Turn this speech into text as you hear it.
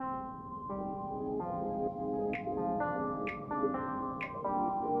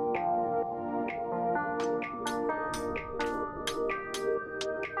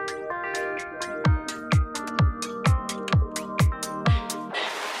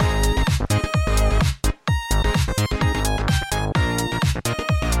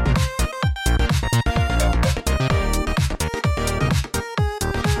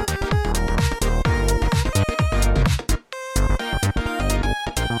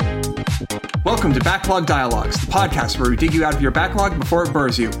Welcome to Backlog Dialogues, the podcast where we dig you out of your backlog before it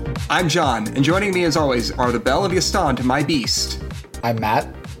burrs you. I'm John, and joining me as always are the Belle and Gaston to my beast. I'm Matt.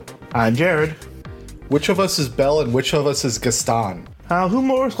 I'm Jared. Which of us is Belle and which of us is Gaston? Who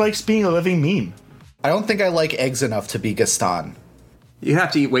more likes being a living meme? I don't think I like eggs enough to be Gaston. You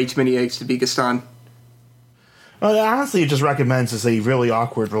have to eat way too many eggs to be Gaston. Well, honestly, it just recommends it's a really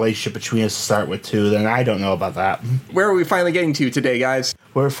awkward relationship between us to start with, too. Then I don't know about that. Where are we finally getting to today, guys?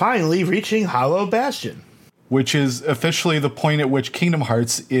 We're finally reaching Hollow Bastion. Which is officially the point at which Kingdom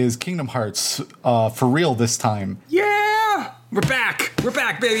Hearts is Kingdom Hearts for real this time. Yeah! We're back! We're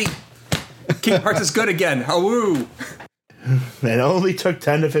back, baby! Kingdom Hearts is good again. Oh, woo! It only took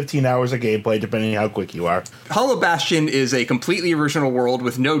 10 to 15 hours of gameplay, depending on how quick you are. Hollow Bastion is a completely original world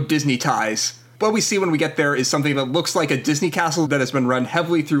with no Disney ties. What we see when we get there is something that looks like a Disney castle that has been run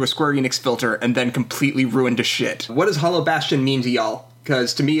heavily through a Square Enix filter and then completely ruined to shit. What does Hollow Bastion mean to y'all?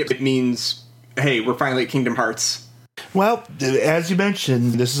 Because to me it means, hey, we're finally at Kingdom Hearts. Well, as you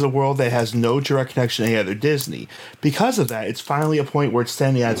mentioned, this is a world that has no direct connection to any other Disney. Because of that, it's finally a point where it's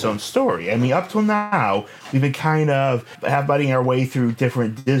standing on its own story. I mean, up till now, we've been kind of butting our way through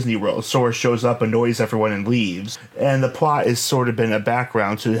different Disney worlds. Sora shows up, annoys everyone, and leaves. And the plot has sort of been a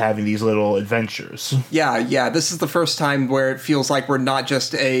background to having these little adventures. Yeah, this is the first time where it feels like we're not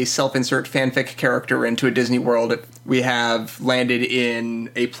just a self-insert fanfic character into a Disney world. We have landed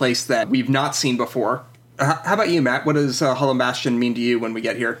in a place that we've not seen before. How about you, Matt? What does Hollow Bastion mean to you when we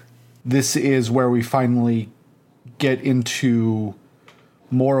get here? This is where we finally get into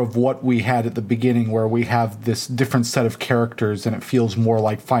more of what we had at the beginning, where we have this different set of characters, and it feels more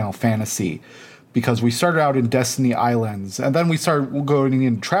like Final Fantasy. Because we started out in Destiny Islands, and then we started going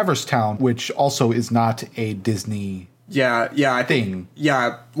in Traverse Town, which also is not a Disney I thing.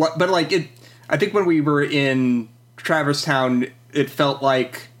 But like I think when we were in Traverse Town, it felt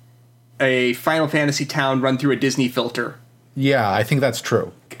like a Final Fantasy town run through a Disney filter. Yeah, I think that's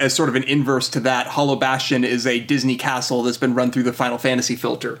true. As sort of an inverse to that, Hollow Bastion is a Disney castle that's been run through the Final Fantasy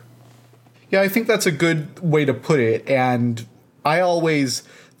filter. Yeah, I think that's a good way to put it, and I always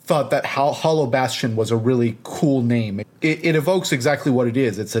thought that Hollow Bastion was a really cool name. It evokes exactly what it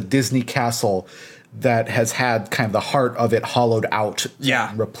is. It's a Disney castle that has had kind of the heart of it hollowed out,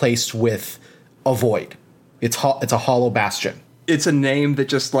 and replaced with a void. It's a Hollow Bastion. It's a name that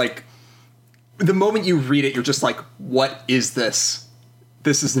just, like, the moment you read it, you're just like, what is this?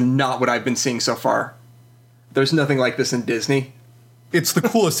 This is not what I've been seeing so far. There's nothing like this in Disney. It's the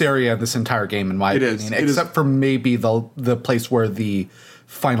coolest area in this entire game, in my opinion, except for maybe the place where the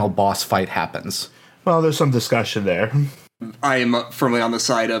final boss fight happens. Well, there's some discussion there. I am firmly on the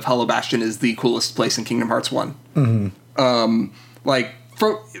side of Hollow Bastion is the coolest place in Kingdom Hearts 1. Mm-hmm.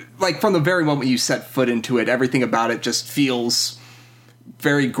 From the very moment you set foot into it, everything about it just feels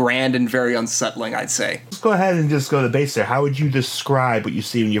very grand and very unsettling, I'd say. Let's go ahead and just go to the base there. How would you describe what you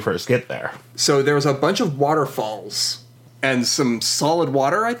see when you first get there? So there's a bunch of waterfalls and some solid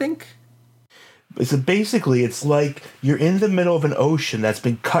water, I think. So basically, it's like you're in the middle of an ocean that's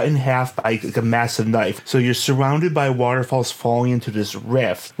been cut in half by like a massive knife. So you're surrounded by waterfalls falling into this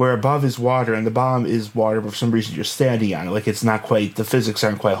rift, where above is water and the bottom is water, but for some reason you're standing on it. Like it's not quite, the physics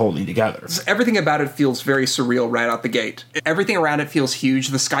aren't quite holding together. Everything about it feels very surreal right out the gate. Everything around it feels huge.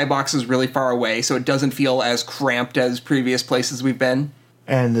 The skybox is really far away, so it doesn't feel as cramped as previous places we've been.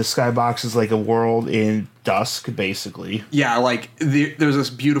 And the skybox is like a world in dusk, basically. Yeah, like there's this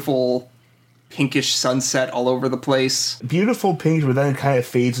beautiful pinkish sunset all over the place. Beautiful pink, but then it kind of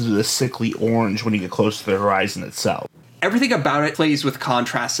fades into the sickly orange when you get close to the horizon itself. Everything about it plays with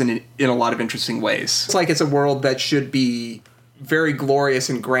contrast in a lot of interesting ways. It's like it's a world that should be very glorious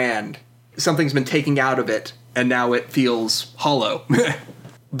and grand. Something's been taken out of it, and now it feels hollow.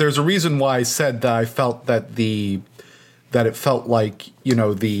 There's a reason why I said that I felt that it felt like,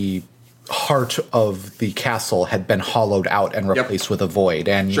 the heart of the castle had been hollowed out and replaced with a void.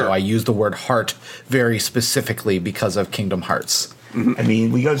 And, I use the word heart very specifically because of Kingdom Hearts. Mm-hmm. I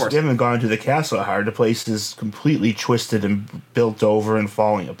mean, we haven't gone to the castle heart. The place is completely twisted and built over and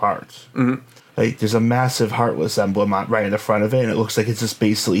falling apart. Mm-hmm. Like, there's a massive heartless emblem right in the front of it, and it looks like it's just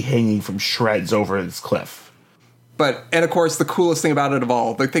basically hanging from shreds over this cliff. And of course, the coolest thing about it of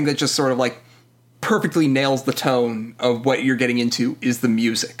all, the thing that just sort of, like, perfectly nails the tone of what you're getting into is the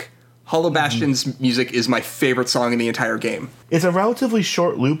music. Hollow Bastion's music is my favorite song in the entire game. It's a relatively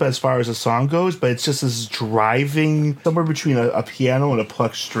short loop as far as the song goes, but it's just this driving, somewhere between a piano and a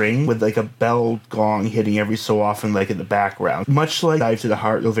plucked string, with like a bell gong hitting every so often, like in the background. Much like Dive to the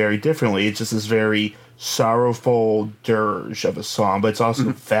Heart, though very differently, it's just this very sorrowful dirge of a song, but it's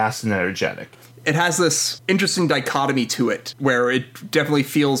also fast and energetic. It has this interesting dichotomy to it, where it definitely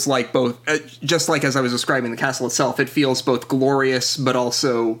feels like both, just like as I was describing the castle itself, it feels both glorious but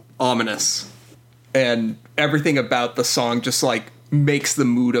also ominous. And everything about the song just like makes the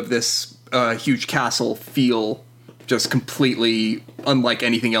mood of this huge castle feel just completely unlike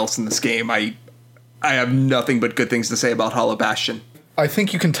anything else in this game. I have nothing but good things to say about Hollow Bastion. I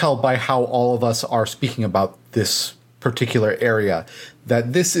think you can tell by how all of us are speaking about this particular area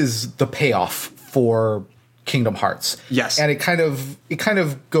that this is the payoff for Kingdom Hearts. Yes. And it kind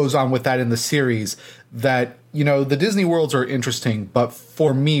of goes on with that in the series that, you know, the Disney worlds are interesting, but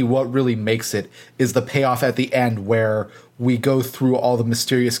for me, what really makes it is the payoff at the end where we go through all the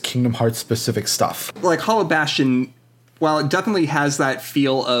mysterious Kingdom Hearts specific stuff. Like Hollow Bastion, while it definitely has that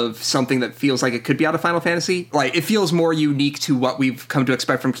feel of something that feels like it could be out of Final Fantasy, like it feels more unique to what we've come to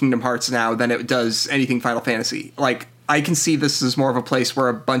expect from Kingdom Hearts now than it does anything Final Fantasy. Like, I can see this as more of a place where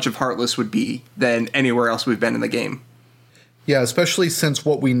a bunch of Heartless would be than anywhere else we've been in the game. Yeah, especially since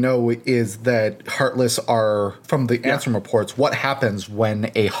what we know is that Heartless are, from the Ansem reports, what happens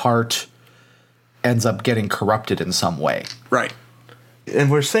when a heart ends up getting corrupted in some way. Right. And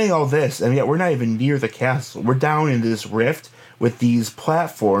we're saying all this, and yet we're not even near the castle. We're down in this rift with these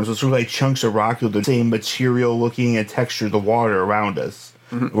platforms, which look like chunks of rock with the same material looking and texture of the water around us.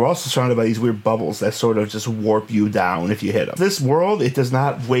 Mm-hmm. We're also surrounded by these weird bubbles that sort of just warp you down if you hit them. This world, it does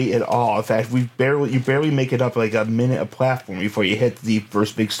not wait at all. In fact, you barely make it up like a minute of platform before you hit the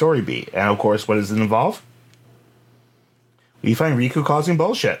first big story beat. And of course, what does it involve? We find Riku causing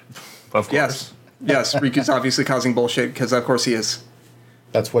bullshit. Of course. Yes, Riku's obviously causing bullshit because of course he is.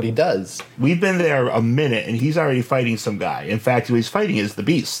 That's what he does. We've been there a minute, and he's already fighting some guy. In fact, who he's fighting is the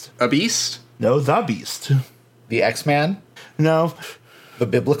Beast. A beast? No, the Beast. The X-Man? No. The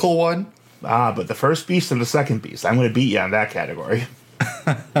biblical one? But the first Beast and the second Beast. I'm going to beat you on that category.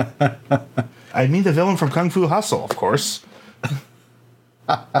 I mean the villain from Kung Fu Hustle, of course.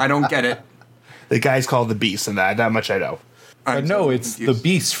 I don't get it. The guy's called the Beast, and that much I know. No, it's confused. The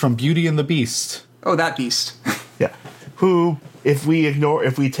Beast from Beauty and the Beast. Oh, that Beast. Yeah. Who, if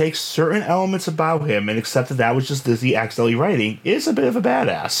we take certain elements about him and accept that was just Disney accidentally writing, is a bit of a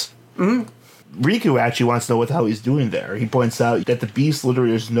badass. Mm-hmm. Riku actually wants to know what the hell he's doing there. He points out that the Beast, literally,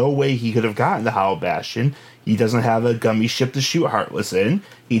 there's no way he could have gotten the Hollow Bastion. He doesn't have a gummy ship to shoot Heartless in.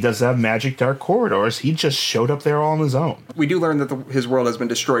 He doesn't have magic dark corridors. He just showed up there all on his own. We do learn that his world has been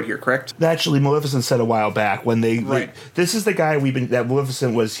destroyed here, correct? Actually, Maleficent said a while back when Right. This is the guy that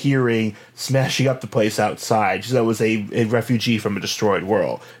Maleficent was hearing smashing up the place outside. That was a refugee from a destroyed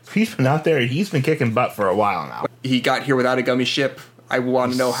world. He's been out there and he's been kicking butt for a while now. He got here without a gummy ship. I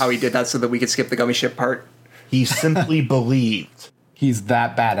want to know how he did that so that we could skip the gummy ship part. He simply believed. He's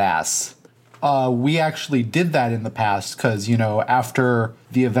that badass. We actually did that in the past because, you know, after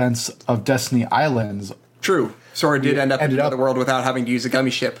the events of Destiny Islands... True. Sora did end up in another world without having to use a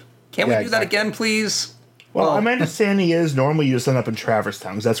gummy ship. Can't we do that again, please? Well, my understanding is normally you just end up in Traverse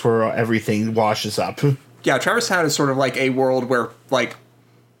Town because that's where everything washes up. Yeah, Traverse Town is sort of like a world where, like,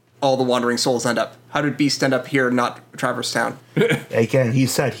 all the wandering souls end up. How did Beast end up here, not Traverse Town? Again, he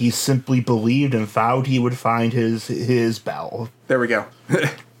said he simply believed and vowed he would find his bell. There we go.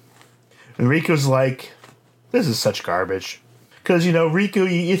 And Riku's like, this is such garbage. Because, you know,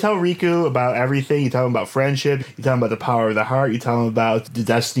 Riku, you tell Riku about everything. You tell him about friendship. You tell him about the power of the heart. You tell him about the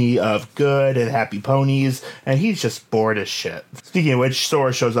destiny of good and happy ponies. And he's just bored as shit. Speaking of which,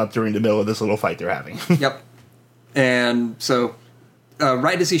 Sora shows up during the middle of this little fight they're having. Yep. And so,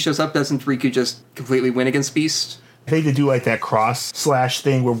 right as he shows up, doesn't Riku just completely win against Beast? I think they do like that cross/slash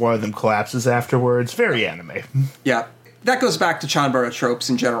thing where one of them collapses afterwards. Very anime. Yeah. That goes back to Chanbara tropes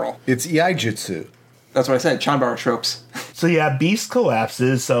in general. It's Iaijutsu. That's what I said, Chanbara tropes. So yeah, Beast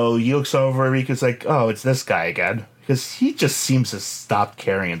collapses, so he looks over, Riku's like, oh, it's this guy again. Because he just seems to stop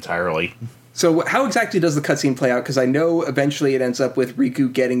caring entirely. So how exactly does the cutscene play out? Because I know eventually it ends up with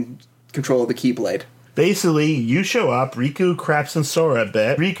Riku getting control of the Keyblade. Basically, you show up, Riku craps in Sora a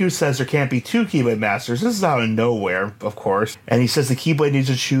bit. Riku says there can't be two Keyblade Masters. This is out of nowhere, of course. And he says the Keyblade needs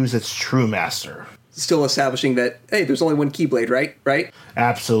to choose its true master. Still establishing that, hey, there's only one Keyblade, right?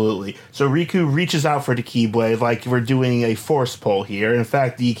 Absolutely. So Riku reaches out for the Keyblade like we're doing a force pull here. In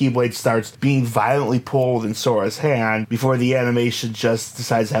fact, the Keyblade starts being violently pulled in Sora's hand before the animation just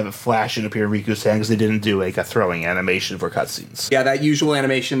decides to have it flash and appear in Riku's hand because they didn't do like a throwing animation for cutscenes. Yeah, that usual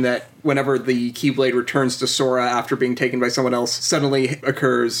animation that whenever the Keyblade returns to Sora after being taken by someone else suddenly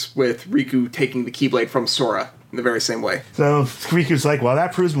occurs with Riku taking the Keyblade from Sora. In the very same way. So Riku's like, well,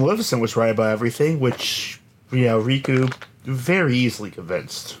 that proves Maleficent was right about everything, which, you know, Riku very easily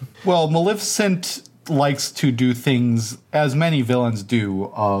convinced. Well, Maleficent likes to do things, as many villains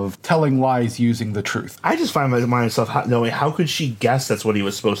do, of telling lies using the truth. I just find myself knowing, how could she guess that's what he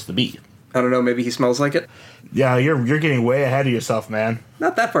was supposed to be? I don't know, maybe he smells like it? Yeah, you're getting way ahead of yourself, man.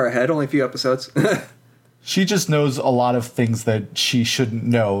 Not that far ahead, only a few episodes. She just knows a lot of things that she shouldn't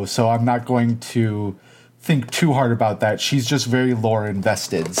know, so I'm not going to think too hard about that. She's just very lore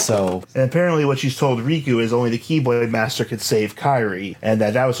invested, so... And apparently what she's told Riku is only the Keyblade Master could save Kairi, and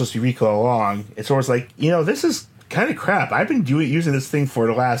that was supposed to be Riku all along. And Sora's like, this is kind of crap. I've been using this thing for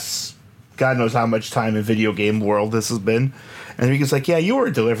the last... God knows how much time in video game world this has been. And Riku's like, yeah, you were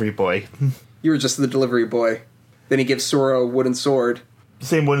a delivery boy. You were just the delivery boy. Then he gives Sora a wooden sword. The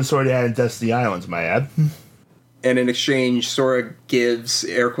same wooden sword he had in Destiny Islands, my ad. And in exchange, Sora gives,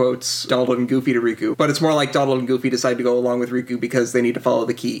 air quotes, Donald and Goofy to Riku. But it's more like Donald and Goofy decide to go along with Riku because they need to follow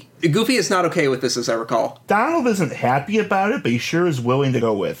the key. Goofy is not okay with this, as I recall. Donald isn't happy about it, but he sure is willing to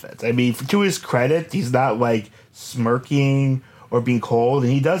go with it. I mean, to his credit, he's not, smirking or being cold.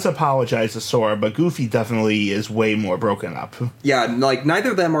 And he does apologize to Sora, but Goofy definitely is way more broken up. Yeah,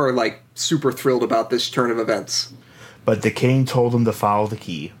 neither of them are, super thrilled about this turn of events. But the king told them to follow the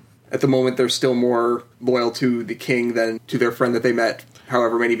key. At the moment, they're still more loyal to the king than to their friend that they met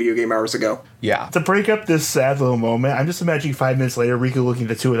however many video game hours ago. Yeah. To break up this sad little moment, I'm just imagining 5 minutes later, Riku looking at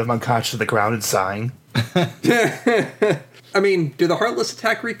the two of them unconscious to the ground and sighing. I mean, do the Heartless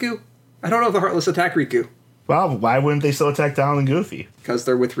attack Riku? I don't know if the Heartless attack Riku. Well, why wouldn't they still attack Donald and Goofy? Because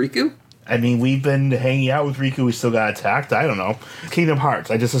they're with Riku? I mean, we've been hanging out with Riku, we still got attacked. I don't know. Kingdom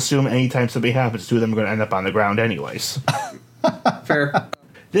Hearts. I just assume anytime something happens, two of them are going to end up on the ground anyways. Fair.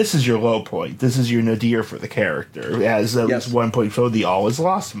 This is your low point. This is your nadir for the character. As at least one point showed the all is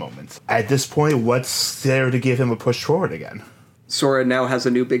lost moment. At this point, what's there to give him a push forward again? Sora now has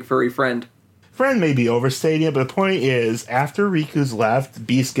a new big furry friend. Friend may be overstating it, but the point is, after Riku's left,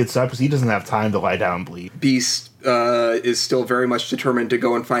 Beast gets up because he doesn't have time to lie down and bleed. Beast is still very much determined to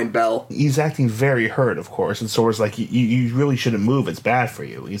go and find Belle. He's acting very hurt, of course, and Sora's like, you really shouldn't move, it's bad for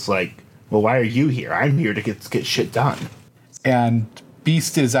you. He's like, well, why are you here? I'm here to get shit done. And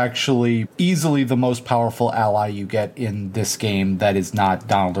Beast is actually easily the most powerful ally you get in this game that is not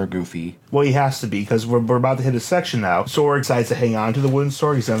Donald or Goofy. Well, he has to be, because we're about to hit a section now. Sora decides to hang on to the wooden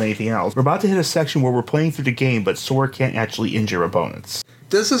sword. He's done anything else. We're about to hit a section where we're playing through the game, but Sora can't actually injure opponents.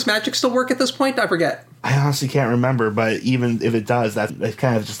 Does this magic still work at this point? I forget. I honestly can't remember, but even if it does, that's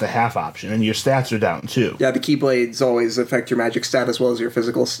kind of just a half option, and your stats are down, too. Yeah, the Keyblades always affect your magic stat as well as your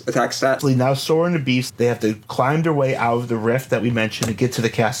physical attack stat. Now Sora and the Beast, they have to climb their way out of the rift that we mentioned and get to the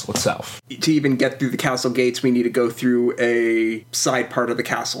castle itself. To even get through the castle gates, we need to go through a side part of the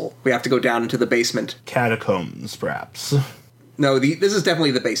castle. We have to go down into the basement. Catacombs, perhaps. No, this is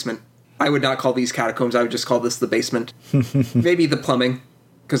definitely the basement. I would not call these catacombs. I would just call this the basement. Maybe the plumbing,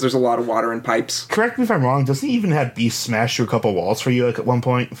 because there's a lot of water and pipes. Correct me if I'm wrong, doesn't he even have Beast smash through a couple walls for you at one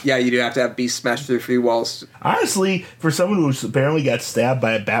point? Yeah, you do have to have Beast smash through 3 walls. Honestly, for someone who's apparently got stabbed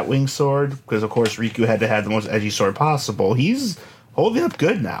by a Batwing sword, because of course Riku had to have the most edgy sword possible, he's holding up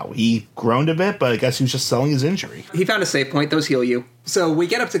good now. He groaned a bit, but I guess he was just selling his injury. He found a save point. Those heal you. So we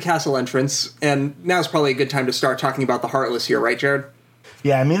get up to castle entrance, and now's probably a good time to start talking about the Heartless here, right, Jared?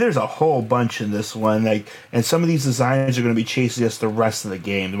 Yeah, I mean, there's a whole bunch in this one, and some of these designers are going to be chasing us the rest of the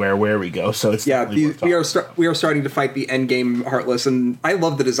game, where we go. So it's we are starting to fight the end game Heartless, and I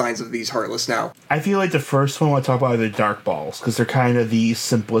love the designs of these Heartless now. I feel like the first one I want to talk about are the Dark Balls, because they're kind of the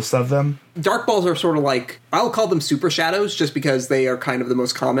simplest of them. Dark Balls are sort of like, I'll call them Super Shadows, just because they are kind of the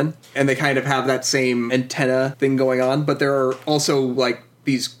most common, and they kind of have that same antenna thing going on. But there are also like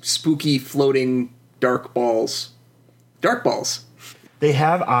these spooky floating Dark Balls. Dark Balls. They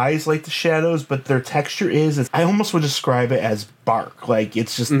have eyes like the shadows, but their texture I almost would describe it as bark. Like,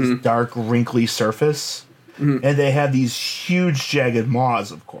 it's just this dark, wrinkly surface. Mm-hmm. And they have these huge, jagged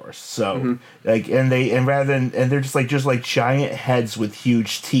maws, of course. So, and they're just like giant heads with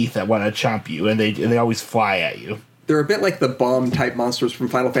huge teeth that want to chomp you, and they always fly at you. They're a bit like the bomb-type monsters from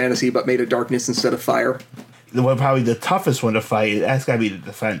Final Fantasy, but made of darkness instead of fire. Probably the toughest one to fight, that's got to be the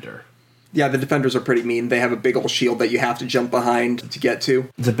Defender. Yeah, the Defenders are pretty mean. They have a big old shield that you have to jump behind to get to.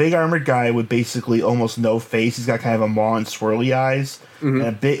 It's a big armored guy with basically almost no face. He's got kind of a maw and swirly eyes,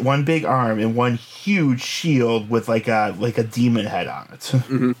 and one big arm and one huge shield with like a demon head on it.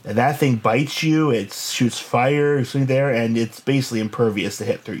 And that thing bites you. It shoots fire through there, and it's basically impervious to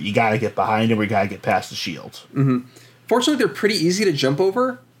hit through. You got to get behind him, or you got to get past the shield. Fortunately, they're pretty easy to jump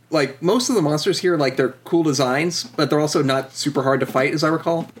over. Like, most of the monsters here, like, they're cool designs, but they're also not super hard to fight, as I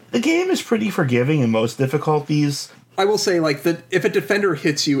recall. The game is pretty forgiving in most difficulties. I will say, like, if a defender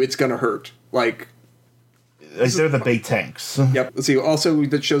hits you, it's gonna hurt. Like, Like, they're the big tanks. Yep. Let's see. Also,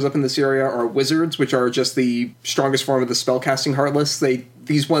 that shows up in this area are wizards, which are just the strongest form of the spellcasting Heartless.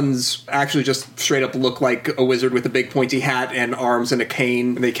 These ones actually just straight up look like a wizard with a big pointy hat and arms and a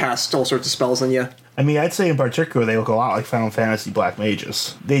cane. And they cast all sorts of spells on you. I mean, I'd say in particular they look a lot like Final Fantasy Black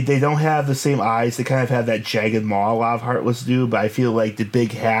Mages. They don't have the same eyes. They kind of have that jagged maw a lot of Heartless do, but I feel like the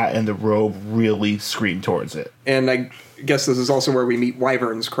big hat and the robe really scream towards it. And I guess this is also where we meet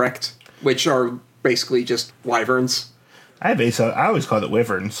wyverns, correct? Which are basically just wyverns. I always called it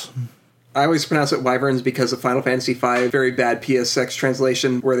wyverns. I always pronounce it wyverns because of Final Fantasy V, very bad PSX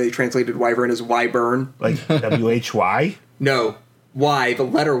translation, where they translated wyvern as wyburn. Like W-H-Y? No. Y, the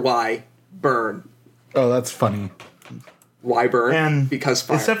letter Y, burn. Oh, that's funny. Wyburn, And because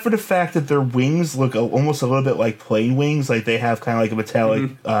fire. except for the fact that their wings look almost a little bit like plane wings, like they have kind of like a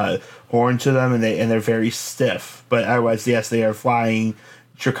metallic horn to them, and they're very stiff. But otherwise, yes, they are flying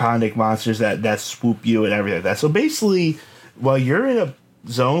draconic monsters that swoop you and everything like that. So basically, while you're in a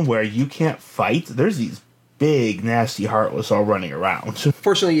zone where you can't fight, there's these big, nasty Heartless all running around.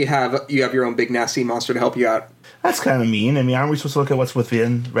 Fortunately, you have your own big nasty monster to help you out. That's kind of mean. I mean, aren't we supposed to look at what's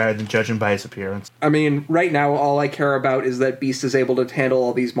within rather than judging by his appearance? I mean, right now, all I care about is that Beast is able to handle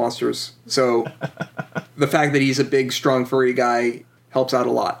all these monsters. So, the fact that he's a big, strong, furry guy helps out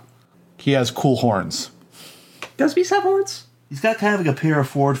a lot. He has cool horns. Does Beast have horns? He's got kind of like a pair of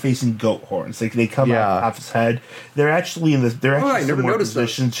forward-facing goat horns. Like they come out off his head. They're actually in I never similar noticed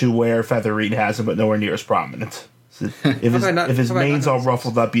position to where Featherine has them, but nowhere near as prominent. So if his mane's all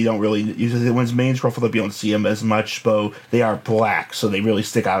ruffled up, you don't really. Usually, when his mane's ruffled up, you don't see him as much. But they are black, so they really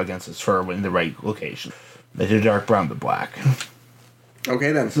stick out against his fur when in the right location. They're dark brown to black.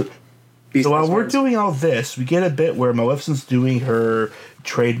 Okay then. So while we're doing all this, we get a bit where Maleficent's doing her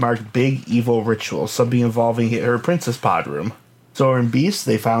trademark big evil ritual, something involving her princess pod room. Sora and Beast,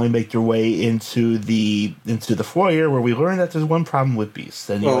 they finally make their way into the foyer, where we learn that there's one problem with Beast.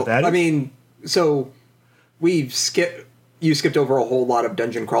 And you know what that is? I mean, so you skipped over a whole lot of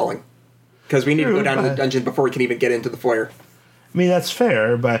dungeon crawling. Because we need to go down to the dungeon before we can even get into the foyer. I mean, that's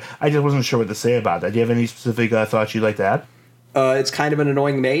fair, but I just wasn't sure what to say about that. Do you have any specific thoughts you'd like to add? It's kind of an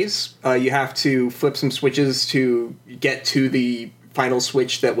annoying maze. You have to flip some switches to get to the final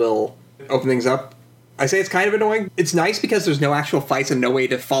switch that will open things up. I say it's kind of annoying. It's nice because there's no actual fights and no way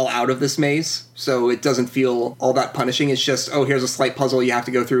to fall out of this maze, so it doesn't feel all that punishing. It's just, here's a slight puzzle you have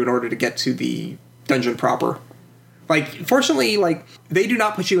to go through in order to get to the dungeon proper. Like, fortunately, they do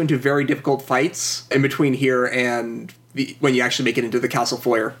not put you into very difficult fights in between here and when you actually make it into the castle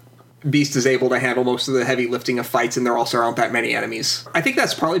foyer. Beast is able to handle most of the heavy lifting of fights, and there also aren't that many enemies. I think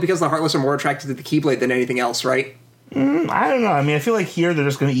that's probably because the Heartless are more attracted to the Keyblade than anything else, right? I don't know. I mean, I feel like here they're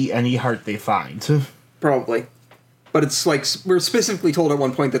just going to eat any heart they find. Probably. But it's like, we're specifically told at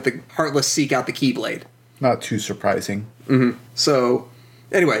one point that the Heartless seek out the Keyblade. Not too surprising. Mm-hmm. So,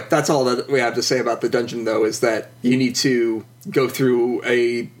 anyway, that's all that we have to say about the dungeon, though, is that you need to go through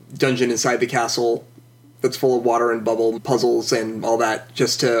a dungeon inside the castle that's full of water and bubble puzzles and all that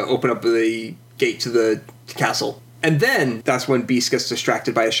just to open up the gate to the castle. And then that's when Beast gets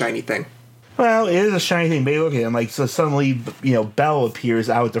distracted by a shiny thing. Well, it is a shiny thing, but look at him. So suddenly, Belle appears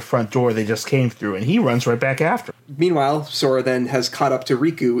out the front door they just came through, and he runs right back after. Meanwhile, Sora then has caught up to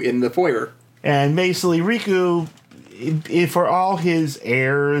Riku in the foyer. And basically, Riku, for all his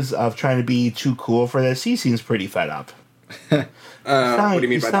airs of trying to be too cool for this, he seems pretty fed up. What do you mean by that?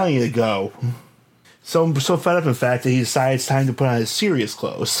 He's telling you to go. So fed up, in fact, that he decides it's time to put on his serious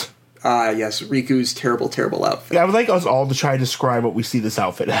clothes. Yes, Riku's terrible, terrible outfit. I would like us all to try to describe what we see this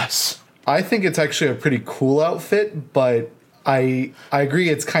outfit as. I think it's actually a pretty cool outfit, but I agree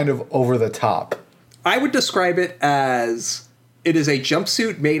it's kind of over the top. I would describe it as it is a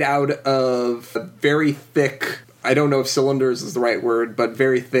jumpsuit made out of very thick, I don't know if cylinders is the right word, but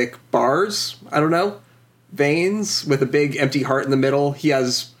very thick bars, I don't know, veins with a big empty heart in the middle. He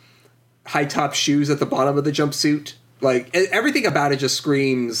has high top shoes at the bottom of the jumpsuit. Like, everything about it just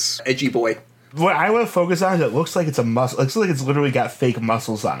screams edgy boy. What I want to focus on is it looks like it's a muscle. It looks like it's literally got fake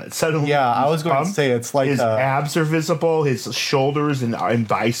muscles on it. Suddenly, Yeah, I was going to say it's like his abs are visible. His shoulders and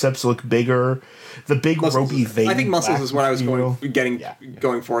biceps look bigger. The big ropey vein. I think muscles is what I was going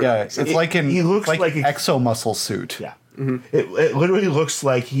for. Yeah, it's like he looks like an exomuscle suit. Yeah. Mm-hmm. It literally looks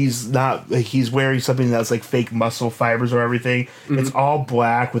like he's wearing something that's like fake muscle fibers or everything. Mm-hmm. It's all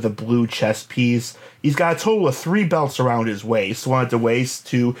black with a blue chest piece. He's got a total of 3 belts around his waist. One at the waist,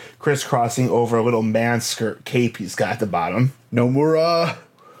 2 crisscrossing over a little man skirt cape he's got at the bottom. Nomura.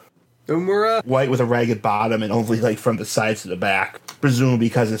 White with a ragged bottom and only like from the sides to the back. Presumably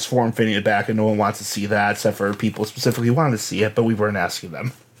because it's form-fitting the back and no one wants to see that except for people specifically who want to see it, but we weren't asking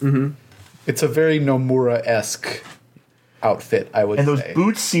them. Mm-hmm. It's a very Nomura-esque outfit, I would say. And those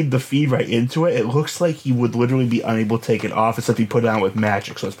boots seem to feed right into it. It looks like he would literally be unable to take it off except he put it on with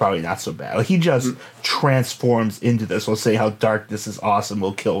magic, so it's probably not so bad. Like, he just transforms into this. We'll say how darkness is awesome.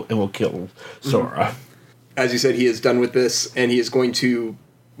 Will kill Sora. As you said, he is done with this, and he is going to...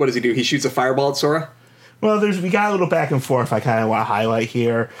 What does he do? He shoots a fireball at Sora? Well, we got a little back and forth I kind of want to highlight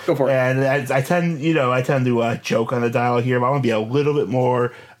here. Go for it. And I tend to joke on the dialogue here, but I want to be a little bit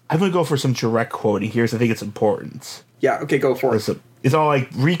more... I'm going to go for some direct quoting here, so I think it's important. Yeah, okay, go for it. It's all like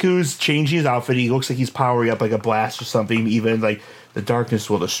Riku's changing his outfit. He looks like he's powering up like a blast or something. Even like the darkness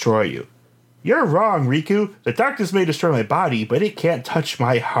will destroy you. You're wrong, Riku. The darkness may destroy my body, but it can't touch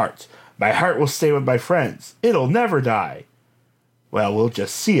my heart. My heart will stay with my friends. It'll never die. Well, we'll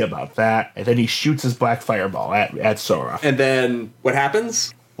just see about that. And then he shoots his black fireball at Sora. And then what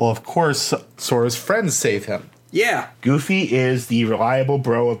happens? Well, of course, Sora's friends save him. Yeah. Goofy is the reliable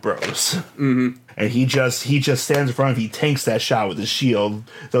bro of bros. Mm-hmm. And he just stands in front of him. He tanks that shot with his shield,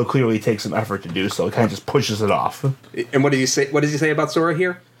 though clearly it takes some effort to do so. It kind of just pushes it off. And what does he say? What does he say about Sora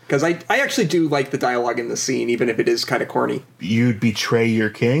here? Because I actually do like the dialogue in the scene, even if it is kind of corny. You'd betray your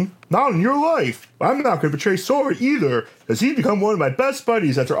king? Not in your life. I'm not going to betray Sora either, because he's become one of my best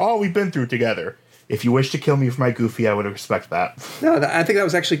buddies after all we've been through together. If you wish to kill me for my Goofy, I would respect that. No, I think that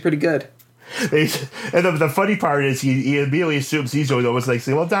was actually pretty good. And the funny part is he immediately assumes he's always like,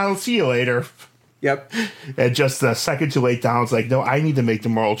 well, Donald, see you later. Yep. And just a second too late, Donald's like, no, I need to make the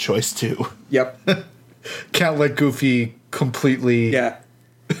moral choice too. Yep. Can't let Goofy completely... Yeah.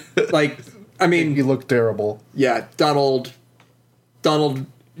 Like, I mean... He looked terrible. Yeah, Donald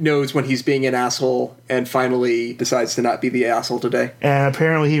knows when he's being an asshole and finally decides to not be the asshole today. And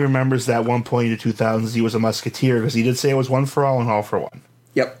apparently he remembers that one point in the 2000s he was a musketeer, because he did say it was one for all and all for one.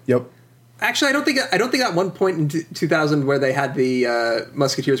 Yep. Actually, I don't think at one point in 2000 where they had the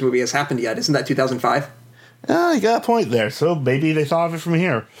Musketeers movie has happened yet. Isn't that 2005? Oh, you got a point there. So maybe they thought of it from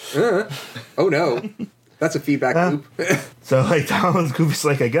here. Oh no, that's a feedback loop. So like Donald's Goofy's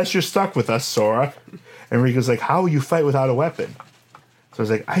like, I guess you're stuck with us, Sora. And Riku's like, how will you fight without a weapon? So he's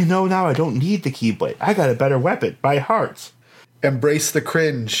like, I know now I don't need the Keyblade. I got a better weapon, my heart. Embrace the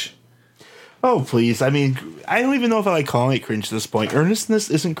cringe. Oh, please. I mean, I don't even know if I like calling it cringe at this point. Earnestness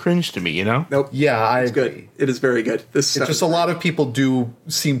isn't cringe to me, you know? Nope. Yeah, it's good. It is very good. It's just a lot of people do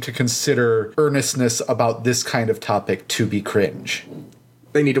seem to consider earnestness about this kind of topic to be cringe.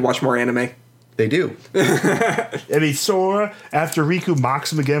 They need to watch more anime. They do. I mean, Sora, after Riku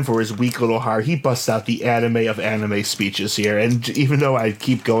mocks him again for his weak little heart, he busts out the anime of anime speeches here. And even though I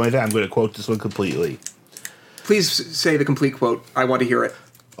keep going, I'm going to quote this one completely. Please say the complete quote. I want to hear it.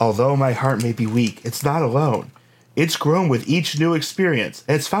 Although my heart may be weak, it's not alone. It's grown with each new experience,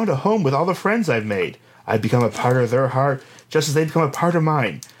 and it's found a home with all the friends I've made. I've become a part of their heart, just as they've become a part of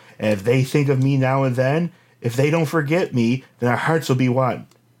mine. And if they think of me now and then, if they don't forget me, then our hearts will be one.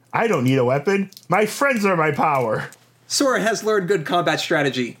 I don't need a weapon. My friends are my power. Sora has learned good combat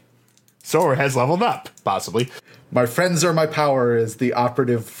strategy. Sora has leveled up, possibly. My friends are my power is the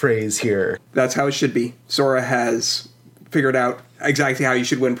operative phrase here. That's how it should be. Sora has figured out exactly how you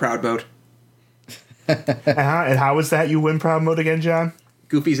should win Proud Mode. And how is that you win Proud Mode again, John?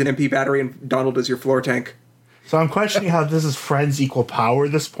 Goofy's an MP battery and Donald is your floor tank. So I'm questioning how this is friends equal power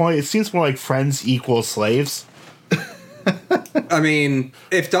at this point. It seems more like friends equal slaves. I mean,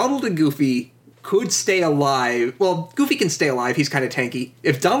 if Donald and Goofy could stay alive... Well, Goofy can stay alive. He's kind of tanky.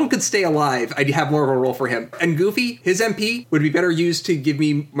 If Donald could stay alive, I'd have more of a role for him. And Goofy, his MP, would be better used to give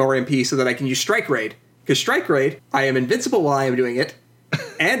me more MP so that I can use Strike Raid. Because Strike Raid, I am invincible while I am doing it,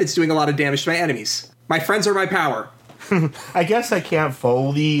 and it's doing a lot of damage to my enemies. My friends are my power. I guess I can't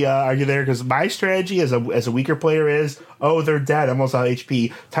fully argue there, because my strategy as a weaker player is, oh, they're dead, almost out of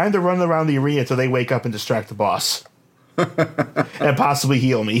HP. Time to run around the arena until they wake up and distract the boss. And possibly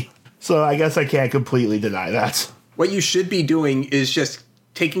heal me. So I guess I can't completely deny that. What you should be doing is just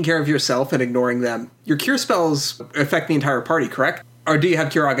taking care of yourself and ignoring them. Your cure spells affect the entire party, correct? Or do you have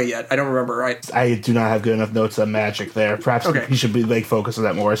Kiraga yet? I don't remember, right? I do not have good enough notes on magic there. Perhaps you should be focus on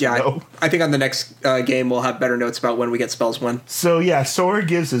that more. Yeah, I think on the next game we'll have better notes about when we get spells when. So yeah, Sora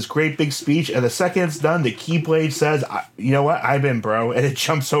gives his great big speech, and the second it's done, the Keyblade says, you know what, I'm in, bro. And it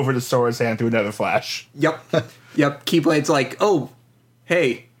jumps over to Sora's hand through another flash. Yep. Yep. Keyblade's like, oh,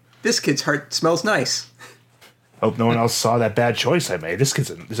 hey, this kid's heart smells nice. Hope no one else saw that bad choice I made.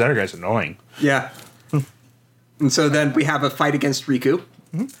 This other guy's annoying. Yeah. And so then we have a fight against Riku.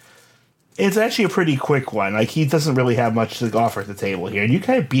 Mm-hmm. It's actually a pretty quick one. Like, he doesn't really have much to offer at the table here, and you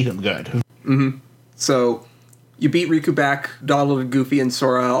kind of beat him good. Mm-hmm. So You beat Riku back, Donald and Goofy and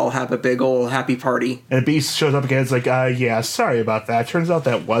Sora all have a big ol' happy party. And Beast shows up again. It's like, yeah, sorry about that. Turns out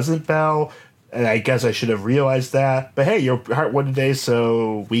that wasn't Belle, and I guess I should have realized that. But hey, your heart won today,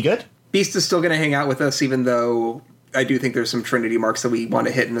 so we good? Beast is still going to hang out with us, even though I do think there's some Trinity marks that we want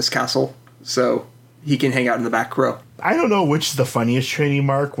to hit in this castle. So he can hang out in the back row. I don't know which is the funniest Trinity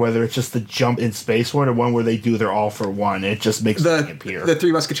mark, whether it's just the jump in space one or one where they do their all for one. It just makes it appear. The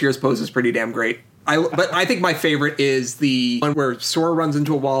Three Musketeers pose is pretty damn great. But I think my favorite is the one where Sora runs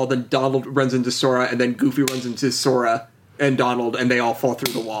into a wall, then Donald runs into Sora, and then Goofy runs into Sora and Donald, and they all fall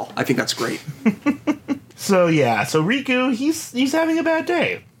through the wall. I think that's great. So Riku, he's having a bad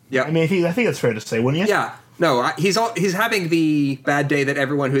day. Yeah, I mean, I think that's fair to say, wouldn't you? Yeah. No, he's having the bad day that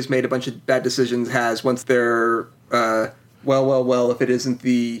everyone who's made a bunch of bad decisions has once they're, well, if it isn't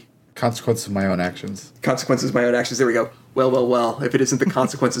the... Consequences of my own actions. Consequences of my own actions. There we go. Well, if it isn't the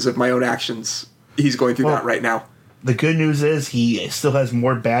consequences of my own actions, he's going through that right now. The good news is he still has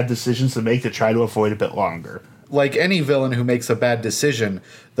more bad decisions to make to try to avoid a bit longer. Like any villain who makes a bad decision,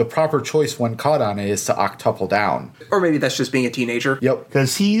 the proper choice when caught on it is to octuple down. Or maybe that's just being a teenager. Yep.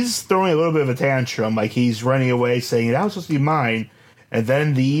 Because he's throwing a little bit of a tantrum, like he's running away saying, that was supposed to be mine. And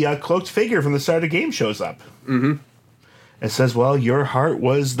then the cloaked figure from the start of the game shows up. Mm-hmm. And says, well, your heart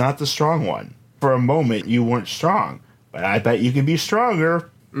was not the strong one. For a moment, you weren't strong. But I bet you can be stronger.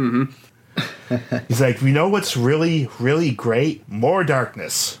 Mm-hmm. He's like, you know what's really, really great? More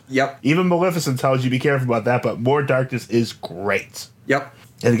darkness. Yep. Even Maleficent tells you be careful about that, but more darkness is great. Yep.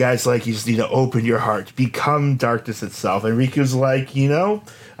 And the guy's like, you just need to open your heart, become darkness itself. And Riku's like,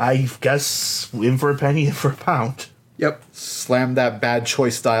 I guess in for a penny, in for a pound. Yep. Slam that bad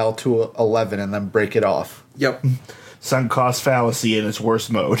choice dial to 11 and then break it off. Yep. Sunk cost fallacy in its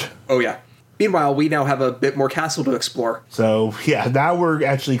worst mode. Oh, yeah. Meanwhile, we now have a bit more castle to explore. So, yeah, now we're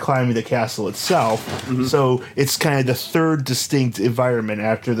actually climbing the castle itself. Mm-hmm. So it's kind of the third distinct environment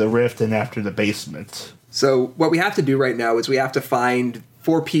after the rift and after the basement. So what we have to do right now is we have to find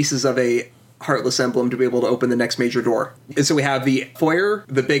 4 pieces of a Heartless emblem to be able to open the next major door. And so we have the foyer,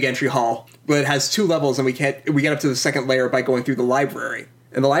 the big entry hall, but it has 2 levels, and we get up to the second layer by going through the library.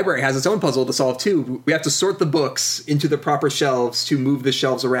 And the library has its own puzzle to solve, too. We have to sort the books into the proper shelves to move the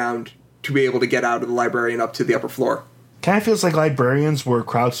shelves around to be able to get out of the library and up to the upper floor. Kind of feels like librarians were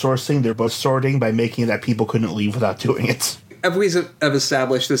crowdsourcing their book sorting by making it that people couldn't leave without doing it. We have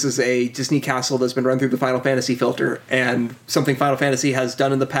established this is a Disney castle that's been run through the Final Fantasy filter, and something Final Fantasy has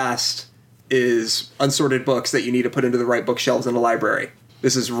done in the past is unsorted books that you need to put into the right bookshelves in the library.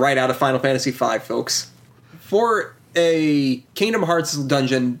 This is right out of Final Fantasy V, folks. For a Kingdom Hearts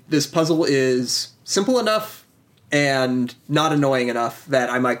dungeon, this puzzle is simple enough and not annoying enough that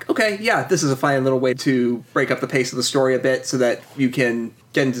I'm like, okay, yeah, this is a fine little way to break up the pace of the story a bit so that you can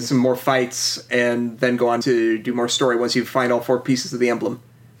get into some more fights and then go on to do more story once you find all 4 pieces of the emblem.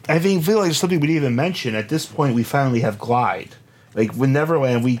 I feel like something we didn't even mention. At this point, we finally have Glide. Like, with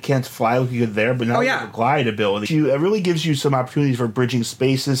Neverland, we can't fly like we could there, but now we have a glide ability. It really gives you some opportunities for bridging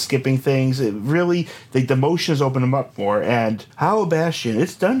spaces, skipping things. It really, the motions open them up more. And Hollow Bastion,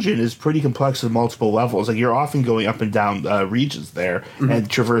 its dungeon is pretty complex at multiple levels. Like, you're often going up and down regions there and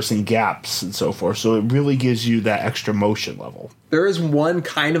traversing gaps and so forth. So it really gives you that extra motion level. There is one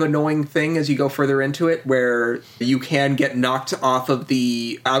kind of annoying thing as you go further into it where you can get knocked off of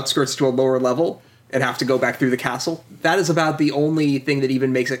the outskirts to a lower level and have to go back through the castle. That is about the only thing that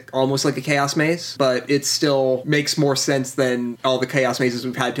even makes it almost like a Chaos Maze, but it still makes more sense than all the Chaos Mazes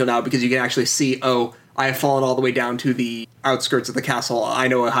we've had till now, because you can actually see, oh, I have fallen all the way down to the outskirts of the castle. I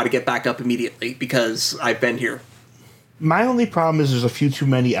know how to get back up immediately because I've been here. My only problem is there's a few too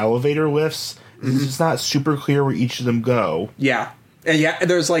many elevator lifts. It's not super clear where each of them go. Yeah. And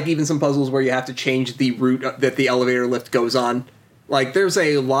there's like even some puzzles where you have to change the route that the elevator lift goes on. Like, there's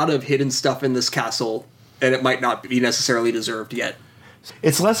a lot of hidden stuff in this castle, and it might not be necessarily deserved yet.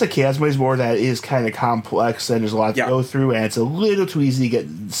 It's less a Chaos Maze, more that it is kind of complex, and there's a lot to go through, and it's a little too easy to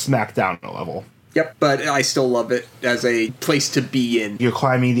get smacked down a level. Yep, but I still love it as a place to be in. You're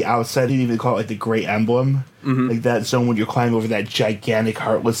climbing the outside, you even call it like the Great Emblem. Like that zone when you're climbing over that gigantic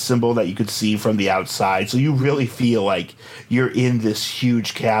Heartless symbol that you could see from the outside. So you really feel like you're in this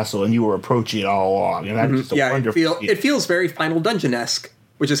huge castle and you were approaching it all along. And that's just a wonderful it feels very Final Dungeon-esque,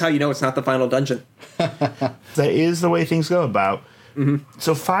 which is how you know it's not the final dungeon. That is the way things go about.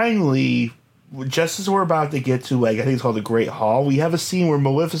 So finally, just as we're about to get to, like, I think it's called the Great Hall, we have a scene where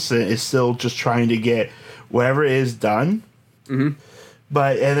Maleficent is still just trying to get whatever it is done.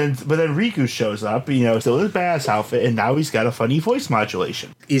 But then Riku shows up, still in his badass outfit, and now he's got a funny voice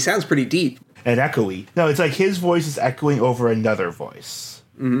modulation. He sounds pretty deep. And echoey. No, it's like his voice is echoing over another voice.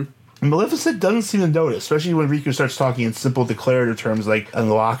 Maleficent doesn't seem to notice, especially when Riku starts talking in simple declarative terms like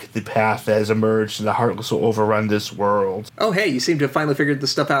unlock the path that has emerged and the Heartless will overrun this world. Oh, hey, you seem to have finally figured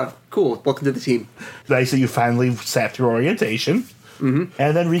this stuff out. Cool, welcome to the team. Nice that you finally sat through orientation. Mm-hmm.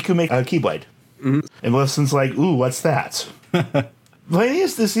 And then Riku makes a Keyblade. Mm-hmm. And Maleficent's like, ooh, what's that? The thing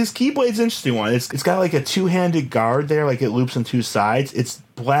is, this Keyblade's an interesting one. It's got like a two-handed guard there, like it loops on two sides. It's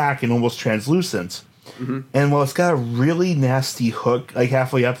black and almost translucent. Mm-hmm. And while it's got a really nasty hook, like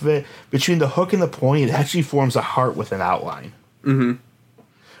halfway up of it, between the hook and the point, it actually forms a heart with an outline. Mm-hmm.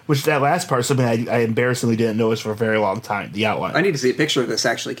 Which that last part is something I embarrassingly didn't notice for a very long time, the outline. I need to see a picture of this,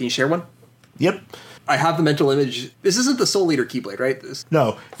 actually. Can you share one? Yep. I have the mental image. This isn't the Soul Eater Keyblade, right?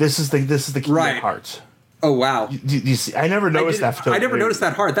 No, this is the Keyblade heart. Oh, wow. You see, I never noticed that. I never noticed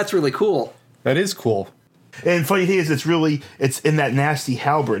that heart. That's really cool. That is cool. And funny thing is, it's in that nasty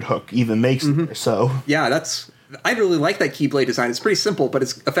halberd hook even makes it there, so. Yeah, I really like that Keyblade design. It's pretty simple, but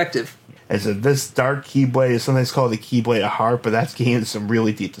it's effective. And so this dark Keyblade is sometimes called the Keyblade of Heart, but that's getting into some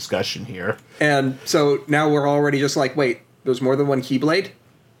really deep discussion here. And so now we're already just like, wait, there's more than one Keyblade?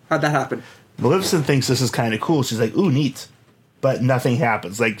 How'd that happen? Maleficent thinks this is kind of cool. She's like, ooh, neat. But nothing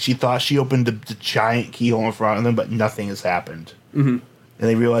happens. Like, she thought she opened the giant keyhole in front of them, but nothing has happened. Mm-hmm. And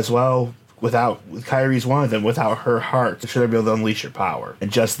they realize, well, with Kyrie's one of them, without her heart, should I be able to unleash her power?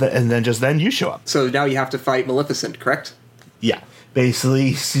 And just then you show up. So now you have to fight Maleficent, correct? Yeah.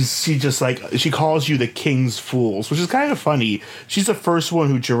 Basically, she just like, she calls you the King's Fools, which is kind of funny. She's the first one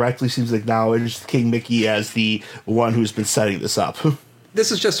who directly seems to acknowledge King Mickey as the one who's been setting this up. This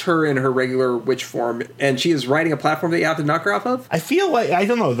is just her in her regular witch form, and she is riding a platform that you have to knock her off of? I feel like, I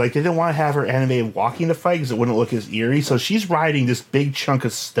don't know, like they didn't want to have her animated walking the fight because it wouldn't look as eerie, so she's riding this big chunk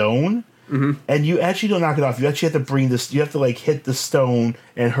of stone, and you actually don't knock it off. You actually have to you have to like hit the stone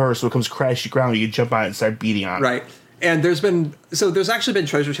and her so it comes crashing ground, and you jump on it and start beating on it. Right. And there's actually been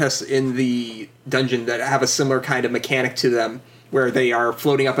treasure chests in the dungeon that have a similar kind of mechanic to them, where they are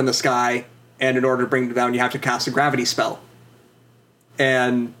floating up in the sky, and in order to bring them down, you have to cast a gravity spell.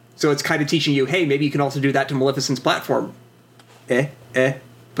 And so it's kind of teaching you, hey, maybe you can also do that to Maleficent's platform.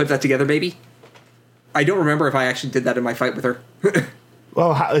 Put that together, baby. I don't remember if I actually did that in my fight with her.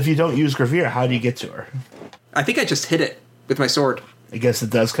 Well, if you don't use Gravere, how do you get to her? I think I just hit it with my sword. I guess it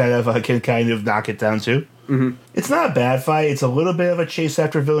does can kind of knock it down too. Mm-hmm. It's not a bad fight. It's a little bit of a chase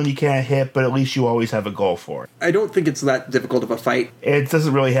after a villain you can't hit, but at least you always have a goal for it. I don't think it's that difficult of a fight. It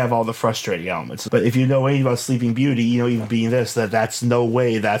doesn't really have all the frustrating elements. But if you know anything about Sleeping Beauty, you know, even being this, that's no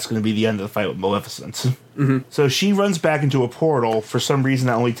way that's going to be the end of the fight with Maleficent. Mm-hmm. So she runs back into a portal. For some reason,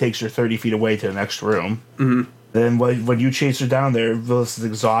 that only takes her 30 feet away to the next room. Mm-hmm. Then when you chase her down there, Willis is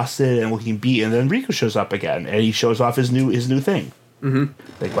exhausted and looking beat, and then Riku shows up again, and he shows off his new thing. Mm-hmm.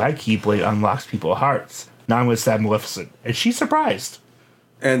 Like, my Keyblade unlocks people's hearts. Now I'm going to stab Maleficent. And she's surprised.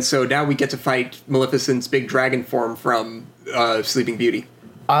 And so now we get to fight Maleficent's big dragon form from Sleeping Beauty.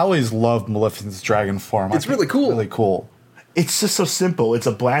 I always loved Maleficent's dragon form. It's really cool. Really cool. It's just so simple. It's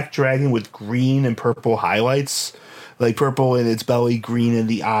a black dragon with green and purple highlights. Like purple in its belly, green in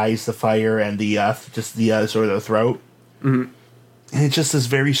the eyes, the fire, and the sort of the throat. Mm-hmm. And it's just this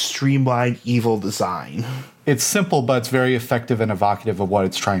very streamlined, evil design. It's simple, but it's very effective and evocative of what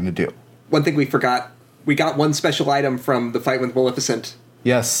it's trying to do. One thing we forgot. We got one special item from the fight with Maleficent.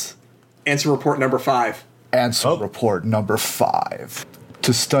 Yes. Answer report number 5. Answer report number 5.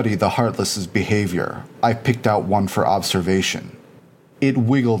 To study the Heartless's behavior, I picked out one for observation. It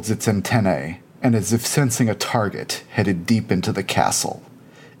wiggled its antennae, and as if sensing a target, headed deep into the castle.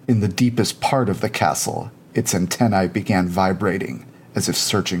 In the deepest part of the castle, its antennae began vibrating, as if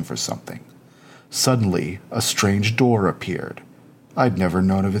searching for something. Suddenly, a strange door appeared. I'd never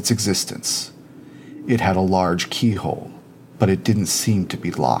known of its existence. It had a large keyhole, but it didn't seem to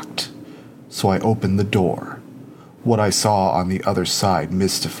be locked. So I opened the door. What I saw on the other side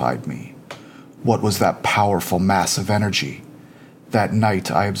mystified me. What was that powerful mass of energy? That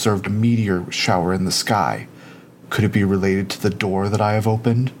night I observed a meteor shower in the sky. Could it be related to the door that I have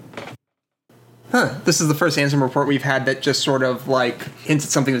opened? This is the first answer report we've had that just sort of like hints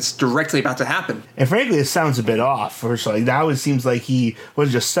at something that's directly about to happen. And frankly, it sounds a bit off. First, like now it seems like he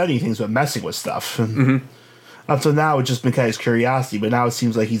wasn't just studying things, but messing with stuff. Mm-hmm. Up to now, it's just been kind of curiosity, but now it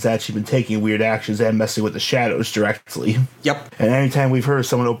seems like he's actually been taking weird actions and messing with the shadows directly. Yep. And anytime we've heard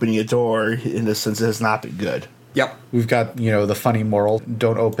someone opening a door, in this sense, it has not been good. Yep. We've got, the funny moral,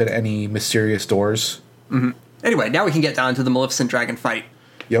 don't open any mysterious doors. Mm-hmm. Anyway, now we can get down to the Maleficent dragon fight.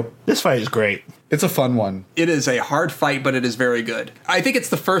 Yep. This fight is great. It's a fun one. It is a hard fight, but it is very good. I think it's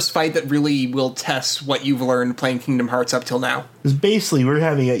the first fight that really will test what you've learned playing Kingdom Hearts up till now. Because basically, you're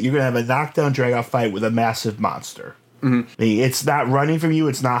going to have a knockdown drag-out fight with a massive monster. It's not running from you.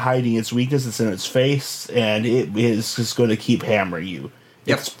 It's not hiding its weakness. It's in its face, and it is just going to keep hammering you.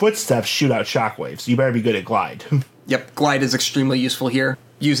 Yep. Its footsteps shoot out shockwaves. You better be good at glide. Yep, glide is extremely useful here.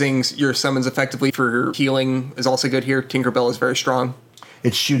 Using your summons effectively for healing is also good here. Tinkerbell is very strong.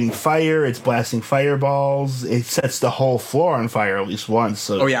 It's shooting fire. It's blasting fireballs. It sets the whole floor on fire at least once.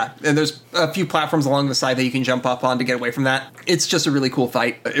 So. Oh, yeah. And there's a few platforms along the side that you can jump up on to get away from that. It's just a really cool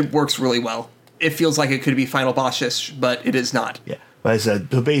fight. It works really well. It feels like it could be final boss-ish, but it is not. Yeah. But I said,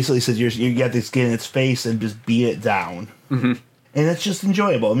 it basically says you get this get in its face and just beat it down. Mm-hmm. And it's just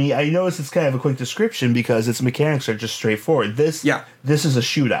enjoyable. I mean, I notice it's kind of a quick description because its mechanics are just straightforward. This is a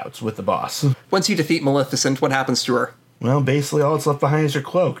shootout with the boss. Once you defeat Maleficent, what happens to her? Well, basically all that's left behind is her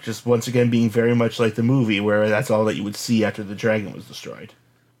cloak, just once again being very much like the movie, where that's all that you would see after the dragon was destroyed.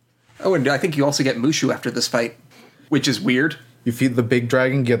 Oh, and I think you also get Mushu after this fight, which is weird. You feed the big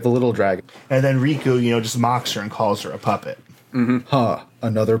dragon, get the little dragon. And then Riku, just mocks her and calls her a puppet. Mm-hmm. Huh,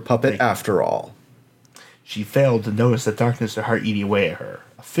 another puppet after all. She failed to notice the darkness of her heart eating away at her.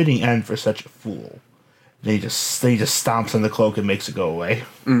 A fitting end for such a fool. Then he just stomps on the cloak and makes it go away.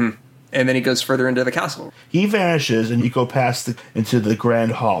 Mm-hmm. And then he goes further into the castle. He vanishes, and you go into the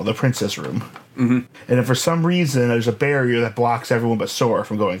grand hall, the princess room. Mm-hmm. And if for some reason there's a barrier that blocks everyone but Sora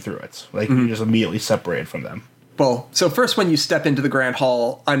from going through it. Like, you're just immediately separated from them. Well, so first when you step into the Grand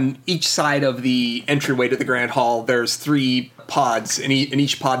Hall, on each side of the entryway to the Grand Hall, there's 3 pods. In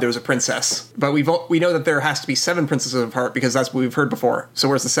each pod, there's a princess. But we know that there has to be 7 princesses of heart because that's what we've heard before. So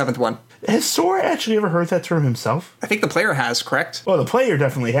where's the 7th one? Has Sora actually ever heard that term himself? I think the player has, correct? Well, the player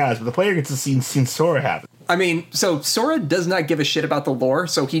definitely has, but the player gets to see Sora have it. I mean, so Sora does not give a shit about the lore,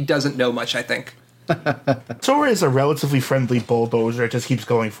 so he doesn't know much, I think. Sora is a relatively friendly bulldozer. It just keeps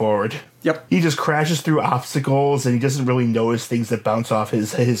going forward. Yep. He just crashes through obstacles, and he doesn't really notice things that bounce off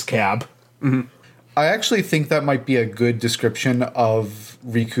his cab. Mm-hmm. I actually think that might be a good description of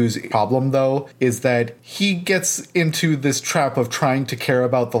Riku's problem, though, is that he gets into this trap of trying to care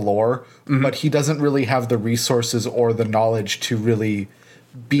about the lore, but he doesn't really have the resources or the knowledge to really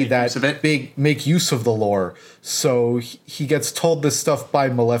make use of the lore. So he gets told this stuff by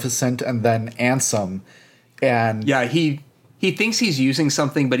Maleficent and then Ansem, and yeah, he thinks he's using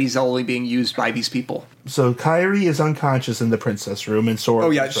something, but he's only being used by these people. So Kairi is unconscious in the princess room, and Sora. Oh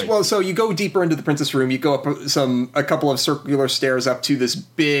yeah, well, so you go deeper into the princess room. You go up a couple of circular stairs up to this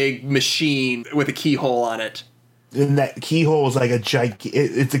big machine with a keyhole on it. And that keyhole is like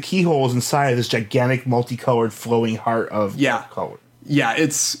it's the keyhole is inside of this gigantic, multicolored, flowing heart of color. Yeah,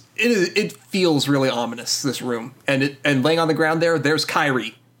 it feels really ominous, this room. And laying on the ground there's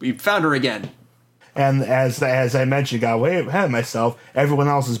Kairi. We found her again. And as I mentioned, got way ahead of myself, everyone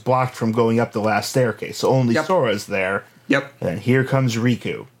else is blocked from going up the last staircase. So only Sora's there. Yep. And here comes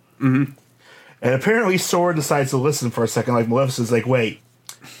Riku. Mm-hmm. And apparently Sora decides to listen for a second, like Maleficent's like, wait,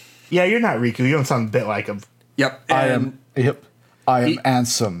 yeah, you're not Riku. You don't sound a bit like him. Yep. I am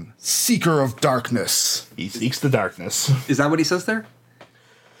Ansem, seeker of darkness. He seeks the darkness. Is that what he says there?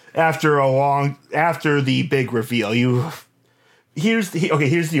 After the big reveal, here's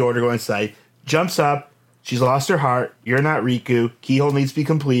the order. Go inside. Jumps up. She's lost her heart. You're not Riku. Keyhole needs to be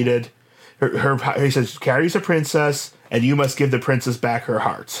completed. He says, Kairi's a princess, and you must give the princess back her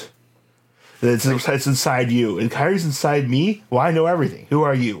heart. It's inside you. And Kairi's inside me? Well, I know everything. Who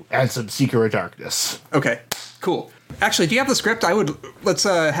are you? Ansem, seeker of darkness. Okay, cool. Actually, do you have the script? Let's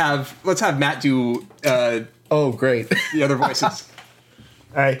have Matt do. Oh, great. The other voices.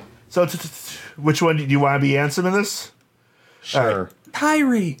 All right. So, which one do you want to be Ansem in this? Sure.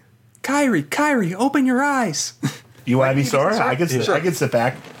 Right. Kairi, open your eyes. You want to be Sora? I can sit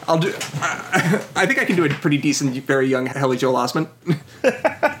back. I'll do. I think I can do a pretty decent, very young Haley Joel Osment.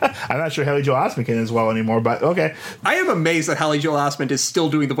 I'm not sure Haley Joel Osment can as well anymore, but okay. I am amazed that Haley Joel Osment is still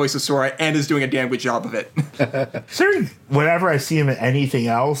doing the voice of Sora and is doing a damn good job of it. Sir, whenever I see him in anything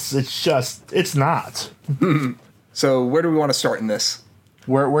else, it's not. So where do we want to start in this?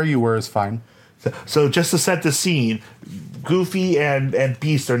 Where you were is fine. So just to set the scene, Goofy and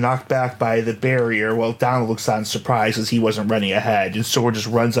Beast are knocked back by the barrier while Donald looks on surprised as he wasn't running ahead, and Sora just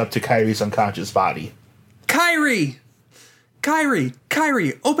runs up to Kairi's unconscious body. Kairi,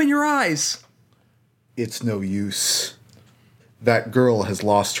 open your eyes. It's no use. That girl has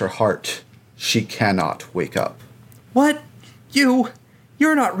lost her heart. She cannot wake up. What? You're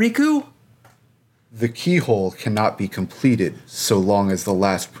not Riku? The keyhole cannot be completed so long as the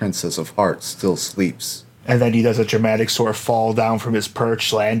last princess of hearts still sleeps. And then he does a dramatic sort of fall down from his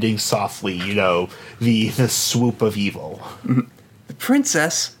perch, landing softly, the swoop of evil. The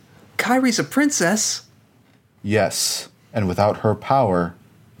princess? Kairi's a princess? Yes, and without her power,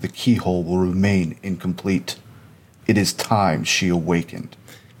 the keyhole will remain incomplete. It is time she awakened.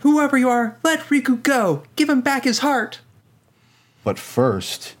 Whoever you are, let Riku go. Give him back his heart. But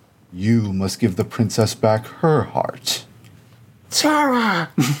first, you must give the princess back her heart. Sora!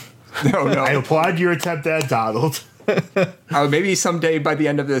 No. I applaud your attempt at Donald. Maybe someday by the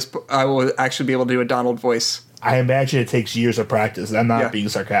end of this, I will actually be able to do a Donald voice. I imagine it takes years of practice. I'm not being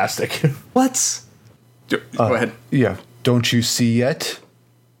sarcastic. What? Go ahead. Yeah. Don't you see yet?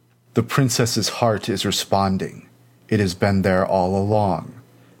 The princess's heart is responding. It has been there all along.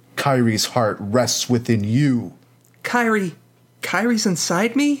 Kairi's heart rests within you. Kairi's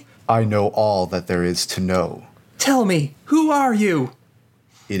inside me? I know all that there is to know. Tell me, who are you?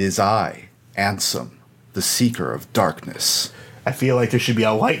 It is I, Ansem, the Seeker of Darkness. I feel like there should be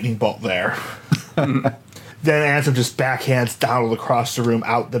a lightning bolt there. Then Ansem just backhands Donald across the room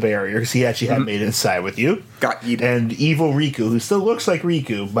out the barrier because he actually had made it inside with you. Got eaten. And evil Riku, who still looks like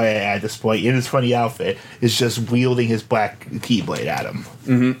Riku at this point in his funny outfit, is just wielding his black keyblade at him.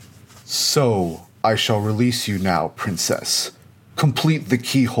 Mm-hmm. So, I shall release you now, princess. Complete the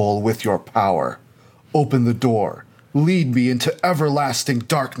keyhole with your power. Open the door. Lead me into everlasting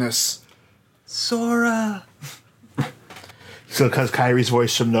darkness. Sora. So because Kairi's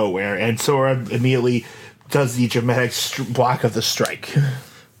voice from nowhere, and Sora immediately does the dramatic block of the strike.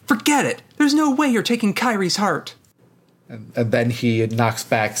 Forget it. There's no way you're taking Kairi's heart. And then he knocks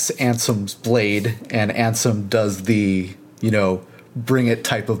back Ansem's blade, and Ansem does the, bring it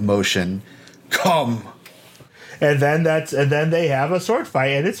type of motion. Come. And then they have a sword fight,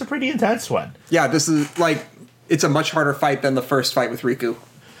 and it's a pretty intense one. Yeah, this is it's a much harder fight than the first fight with Riku.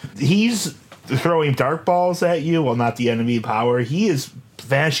 He's throwing dark balls at you, well, not the enemy power. He is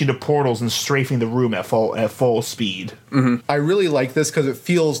vanishing to portals and strafing the room at full speed. Mm-hmm. I really like this because it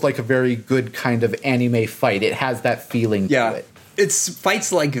feels like a very good kind of anime fight. It has that feeling to it. It's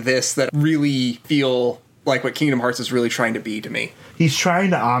fights like this that really feel like what Kingdom Hearts is really trying to be to me. He's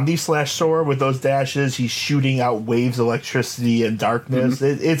trying to Omni-slash Sora with those dashes. He's shooting out waves of electricity and darkness.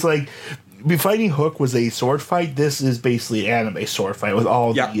 Mm-hmm. It's like fighting Hook was a sword fight. This is basically an anime sword fight with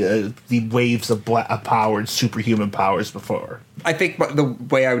all the waves of power and superhuman powers before. I think the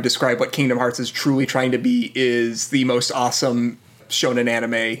way I would describe what Kingdom Hearts is truly trying to be is the most awesome shonen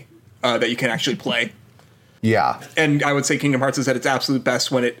anime that you can actually play. Yeah. And I would say Kingdom Hearts is at its absolute best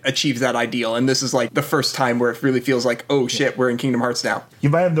when it achieves that ideal. And this is like the first time where it really feels like, oh shit, we're in Kingdom Hearts now.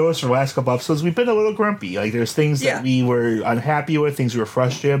 You might have noticed from the last couple episodes, we've been a little grumpy. Like there's things that we were unhappy with, things we were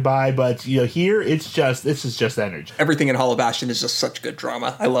frustrated by, but here this is just energy. Everything in Hollow Bastion is just such good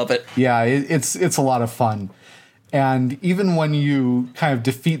drama. I love it. Yeah, it's a lot of fun. And even when you kind of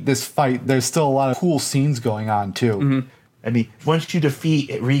defeat this fight, there's still a lot of cool scenes going on too. Mm-hmm. I mean, once you defeat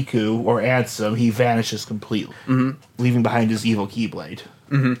Riku or Ansem, he vanishes completely, leaving behind his evil Keyblade.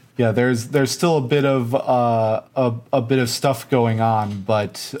 Mm-hmm. Yeah, there's still a bit of a bit of stuff going on,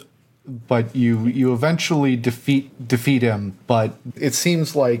 but you eventually defeat him. But it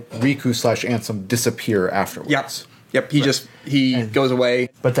seems like Riku/Ansem disappear afterwards. Yep. He goes away.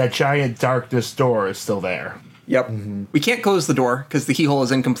 But that giant darkness door is still there. Yep. Mm-hmm. We can't close the door because the keyhole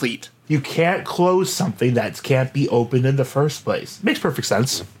is incomplete. You can't close something that can't be opened in the first place. Makes perfect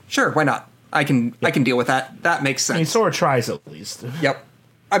sense. Sure, why not? I can deal with that. That makes sense. I mean, Sora tries at least. Yep.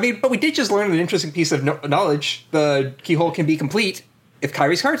 I mean, but we did just learn an interesting piece of knowledge. The keyhole can be complete if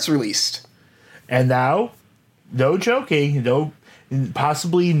Kairi's heart's released. And now, no joking,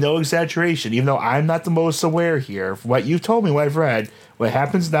 possibly no exaggeration, even though I'm not the most aware here. From what you've told me, what I've read, what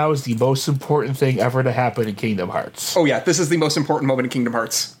happens now is the most important thing ever to happen in Kingdom Hearts. Oh yeah, this is the most important moment in Kingdom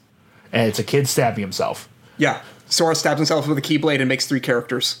Hearts. And it's a kid stabbing himself. Yeah, Sora stabs himself with a Keyblade and makes 3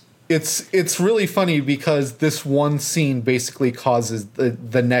 characters. It's really funny because this one scene basically causes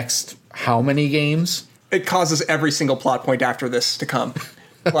the next how many games? It causes every single plot point after this to come.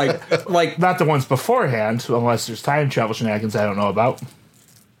 like not the ones beforehand, unless there's time travel shenanigans I don't know about.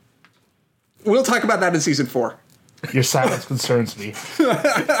 We'll talk about that in season 4. Your silence concerns me.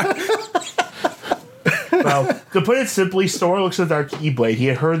 Well, to put it simply, Sora looks at our Keyblade. He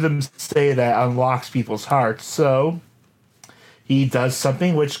had heard them say that unlocks people's hearts, so he does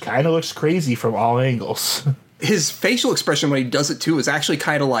something which kind of looks crazy from all angles. His facial expression when he does it too is actually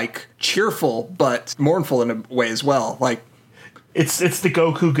kind of like cheerful but mournful in a way as well. Like it's the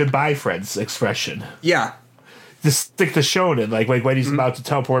Goku goodbye friends expression. Yeah. Just stick to shonen, like when he's about to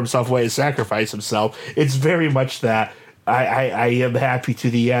teleport himself away and sacrifice himself. It's very much that. I am happy to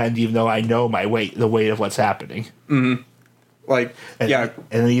the end, even though I know the weight of what's happening. Mm-hmm. Like, And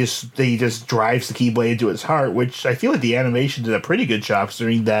then he just drives the Keyblade into his heart, which I feel like the animation did a pretty good job,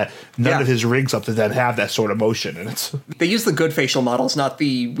 considering that none of his rigs up to then have that sort of motion. And they use the good facial models, not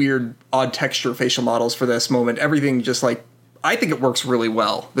the weird, odd texture facial models for this moment. Everything just like, I think it works really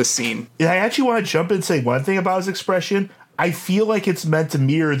well, this scene. Yeah, I actually want to jump in and say one thing about his expression. I feel like it's meant to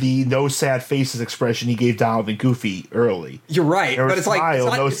mirror the no sad faces expression he gave Donald and Goofy early. You're right, but it's like it's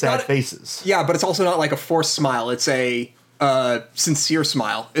no it's sad not, faces. Yeah, but it's also not like a forced smile. It's a sincere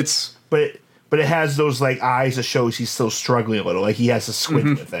smile. But it has those like eyes that shows he's still struggling a little, like he has to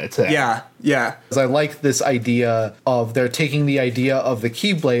squint with it. Yeah. I like this idea of they're taking the idea of the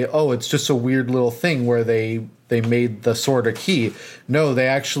Keyblade. Oh, it's just a weird little thing where they made the sword a key. No, they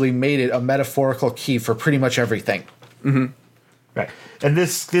actually made it a metaphorical key for pretty much everything. Mm-hmm. Right. And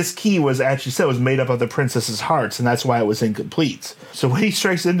this key was made up of the princess's hearts, and that's why it was incomplete. So when he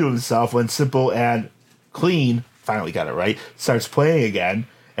strikes into himself, when Simple and Clean, finally got it right, starts playing again,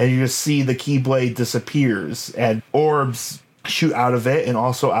 and you just see the Keyblade disappears, and orbs shoot out of it and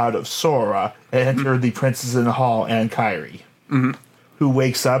also out of Sora and enter the princess in the hall and Kairi, who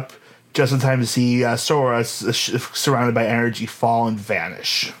wakes up just in time to see Sora surrounded by energy fall and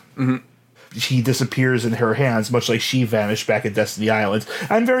vanish. He disappears in her hands, much like she vanished back at Destiny Islands.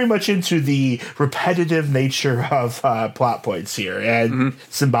 I'm very much into the repetitive nature of plot points here and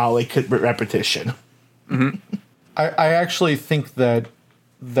symbolic repetition. I actually think that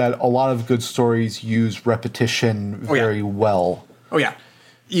a lot of good stories use repetition very well. Oh yeah,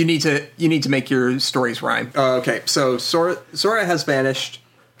 you need to make your stories rhyme. Okay, so Sora has vanished,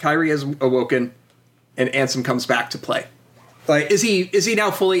 Kairi has awoken, and Ansem comes back to play. Like, is he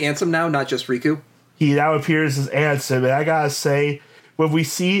now fully Ansem now, not just Riku? He now appears as Ansem, and I gotta say, when we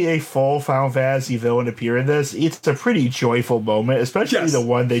see a full Final Fantasy villain appear in this, it's a pretty joyful moment, especially the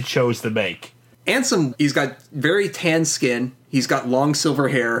one they chose to make. Ansem, he's got very tan skin. He's got long silver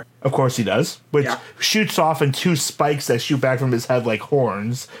hair. Of course he does, which shoots off in two spikes that shoot back from his head like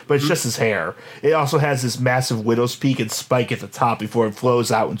horns, but it's just his hair. It also has this massive widow's peak and spike at the top before it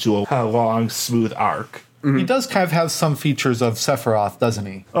flows out into a long, smooth arc. He does kind of have some features of Sephiroth, doesn't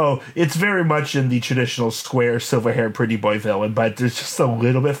he? Oh, it's very much in the traditional square, silver-haired pretty boy villain, but there's just a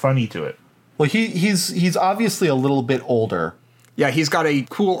little bit funny to it. Well, he's obviously a little bit older. Yeah, he's got a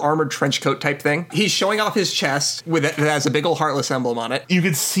cool armored trench coat type thing. He's showing off his chest with it has a big old Heartless emblem on it. You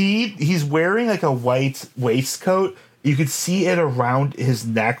can see he's wearing like a white waistcoat. You could see it around his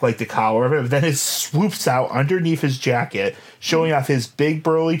neck, like the collar of it. But then it swoops out underneath his jacket, showing off his big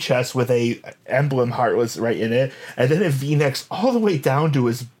burly chest with a emblem Heartless right in it. And then it V-necks all the way down to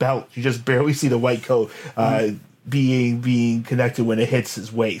his belt. You just barely see the white coat being connected when it hits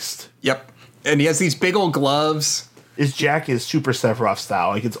his waist. Yep. And he has these big old gloves. His jacket is super Sephiroth style.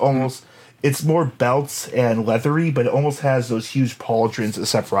 Like it's more belts and leathery, but it almost has those huge pauldrons that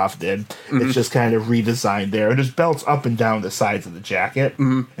Sephiroth did. It's just kind of redesigned there. And there's belts up and down the sides of the jacket.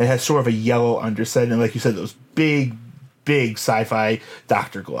 And it has sort of a yellow underset. And like you said, those big sci-fi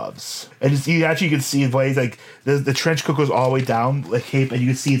doctor gloves. And you can see the blades, like the trench coat goes all the way down the cape, and you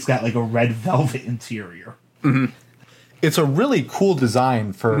can see it's got like a red velvet interior. It's a really cool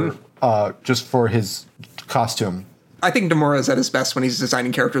design for just for his costume. I think Nomura is at his best when he's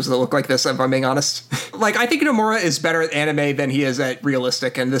designing characters that look like this, if I'm being honest. Like, I think Nomura is better at anime than he is at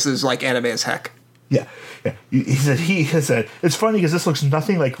realistic, and this is like anime as heck. Yeah. He said it's funny because this looks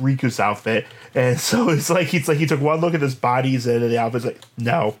nothing like Riku's outfit, and so it's like he took one look at his bodies and the outfit's like,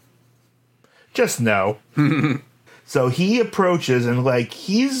 no. Just no. So he approaches, and like,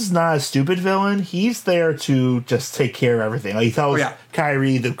 he's not a stupid villain. He's there to just take care of everything. Like, he tells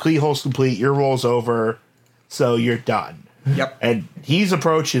Kairi, the key hole's complete, your role's over. So you're done. Yep. And he's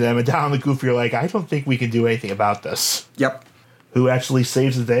approaching them, and down the Goofy, you're like, I don't think we can do anything about this. Yep. Who actually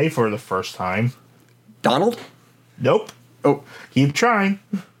saves the day for the first time? Donald? Nope. Oh. Keep trying.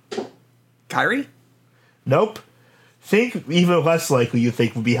 Kairi? Nope. Think even less likely you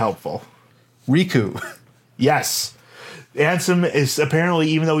think would be helpful. Riku. Yes. Ansem is apparently,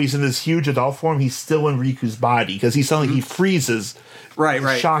 even though he's in this huge adult form, he's still in Riku's body, because he suddenly he freezes.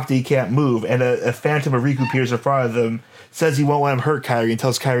 Right. Shocked that he can't move, and a phantom of Riku appears in front of them, says he won't let him hurt Kairi, and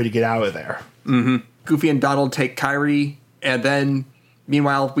tells Kairi to get out of there. Goofy and Donald take Kairi, and then,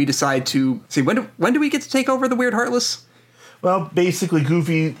 meanwhile, we decide to see when do we get to take over the Weird Heartless? Well, basically,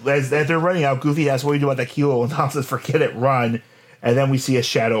 Goofy, as they're running out, Goofy asks, what do you do about that kilo? And Donald says, forget it, run. And then we see a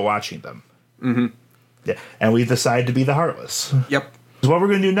shadow watching them. Yeah, and we decide to be the Heartless. Yep. So what we're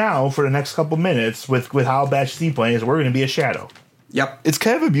going to do now for the next couple minutes with Hollow Bastion playing is we're going to be a shadow. Yep. It's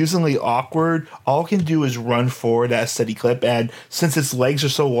kind of amusingly awkward. All it can do is run forward at a steady clip, and since its legs are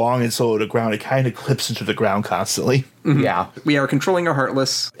so long and so low to the ground, it kind of clips into the ground constantly. Yeah. We are controlling our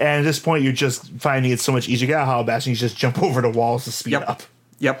Heartless. And at this point, you're just finding it so much easier to get out of Hollow Bastion, you just jump over the walls to speed up.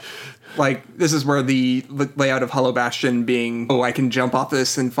 Yep. Like, this is where the layout of Hollow Bastion being, I can jump off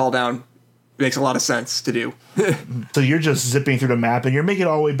this and fall down, makes a lot of sense to do. So you're just zipping through the map, and you're making it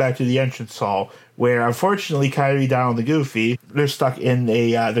all the way back to the entrance hall, where unfortunately Kairi, Donald, and the Goofy, they're stuck in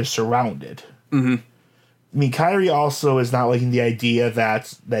they're surrounded. I mean, Kairi also is not liking the idea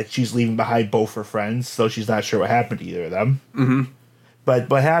that she's leaving behind both her friends, so she's not sure what happened to either of them. But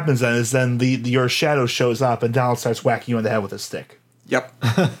what happens then is your shadow shows up, and Donald starts whacking you in the head with a stick. Yep.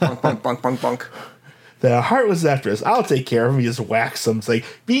 Bunk, bunk, bunk, bunk, bunk. The Heartless after us. I'll take care of him. He just whacks him. It's like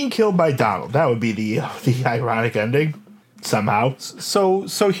being killed by Donald. That would be the ironic ending. Somehow. So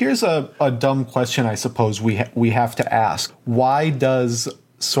here's a dumb question, I suppose we have to ask. Why does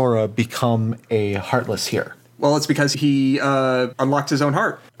Sora become a Heartless here? Well, it's because he unlocked his own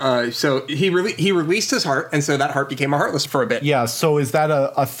heart. So he released his heart, and so that heart became a Heartless for a bit. Yeah, so is that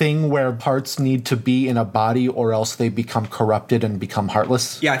a thing where hearts need to be in a body or else they become corrupted and become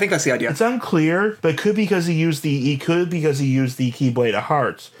Heartless? Yeah, I think that's the idea. It's unclear, but it could be because he used the Keyblade of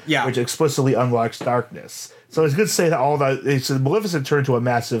Hearts, which explicitly unlocks darkness. So it's good to say that Maleficent turned into a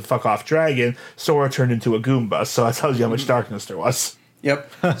massive fuck-off dragon, Sora turned into a Goomba, so that tells you how much darkness there was. Yep.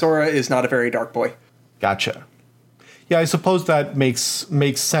 Sora is not a very dark boy. Gotcha. Yeah, I suppose that makes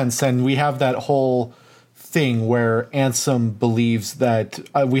sense, and we have that whole thing where Ansem believes that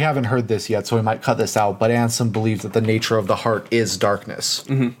we haven't heard this yet, so we might cut this out. But Ansem believes that the nature of the heart is darkness.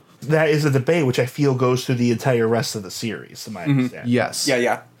 That is a debate which I feel goes through the entire rest of the series, to my understanding. Yes.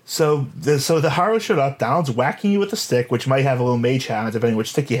 Yeah. So the Heartless showed up. Donald's whacking you with a stick, which might have a little mage hand, depending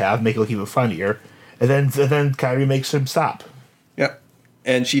which stick you have, make it look even funnier. And then Kairi makes him stop. Yep.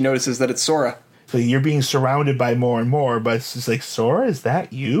 And she notices that it's Sora. So you're being surrounded by more and more, but it's just like, Sora, is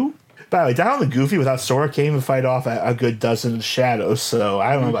that you? By the way, Donald and Goofy without Sora can't even fight off a good dozen shadows, so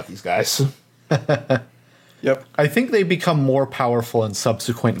I don't know about these guys. Yep. I think they become more powerful in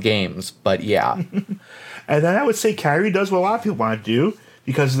subsequent games, but yeah. And then I would say Kairi does what a lot of people want to do,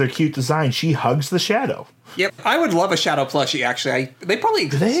 because of their cute design. She hugs the shadow. Yep. I would love a shadow plushie, actually. They probably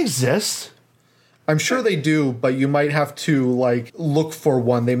exist. Do they exist? I'm sure they do, but you might have to look for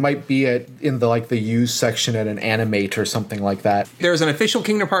one. They might be in the used section at an Animate or something like that. There's an official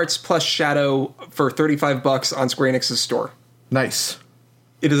Kingdom Hearts plush shadow for $35 on Square Enix's store. Nice.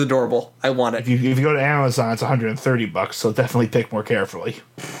 It is adorable. I want it. If you go to Amazon, it's $130, so definitely pick more carefully.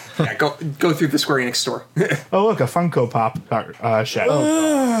 Yeah, go through the Square Enix store. Oh, look, a Funko Pop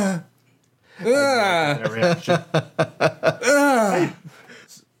shadow.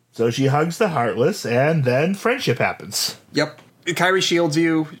 So she hugs the Heartless, and then friendship happens. Yep. Kairi shields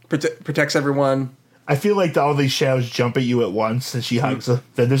you, protects everyone. I feel like all these shadows jump at you at once, and she hugs them.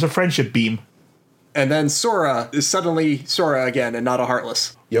 Then there's a friendship beam. And then Sora is suddenly Sora again, and not a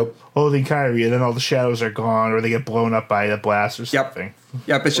Heartless. Yep. Holding Kairi, and then all the shadows are gone, or they get blown up by the blast or something.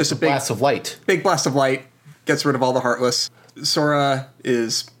 Yep, it's just a big blast of light. Big blast of light. Gets rid of all the Heartless. Sora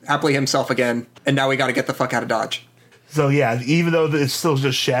is happily himself again, and now we gotta get the fuck out of Dodge. So yeah, even though it's still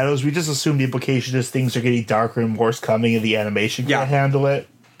just shadows, we just assume the implication is things are getting darker and worse coming, and the animation can't handle it.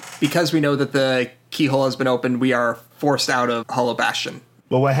 Because we know that the keyhole has been opened, we are forced out of Hollow Bastion.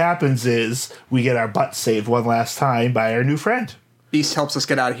 Well, what happens is we get our butt saved one last time by our new friend. Beast helps us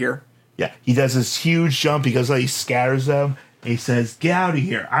get out of here. Yeah, he does this huge jump because he scatters them. And he says, "Get out of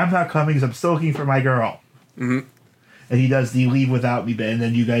here! I'm not coming because I'm still looking for my girl." Mm-hmm. And he does the leave without me bit, and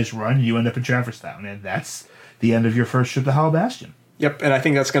then you guys run, and you end up in Traverse Town, and that's the end of your first trip to Hollow Bastion. Yep, and I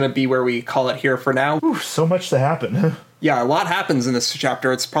think that's going to be where we call it here for now. Ooh, so much to happen. Yeah, a lot happens in this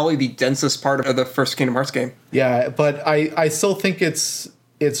chapter. It's probably the densest part of the first Kingdom Hearts game. Yeah, but I still think it's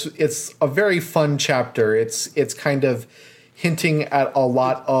a very fun chapter. It's kind of hinting at a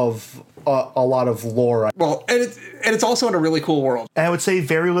lot of lore. Well, and it's also in a really cool world. And I would say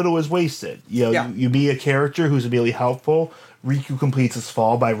very little is wasted. You meet a character who's immediately helpful. Riku completes his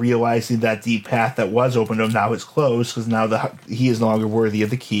fall by realizing that the path that was open to him now is closed because now he is no longer worthy of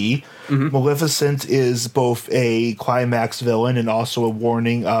the key. Mm-hmm. Maleficent is both a climax villain and also a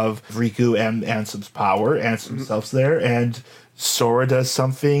warning of Riku and Ansem's power. Ansem himself's there, and Sora does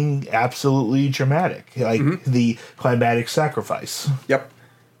something absolutely dramatic, like the climatic sacrifice. Yep.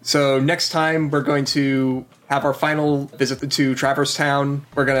 So next time we're going to have our final visit to Traverse Town.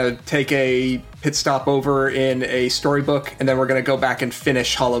 We're going to take a pit stop over in a storybook, and then we're going to go back and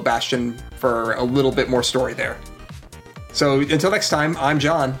finish Hollow Bastion for a little bit more story there. So until next time, I'm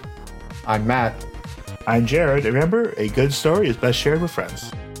John. I'm Matt. I'm Jared, and remember, a good story is best shared with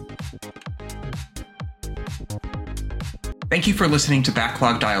friends. Thank you for listening to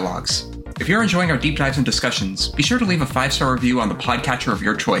Backlog Dialogues. If you're enjoying our deep dives and discussions, be sure to leave a 5-star review on the podcatcher of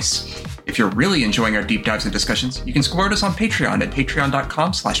your choice. If you're really enjoying our deep dives and discussions, you can support us on Patreon at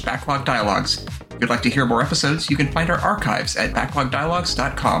patreon.com/backlogdialogues. If you'd like to hear more episodes, you can find our archives at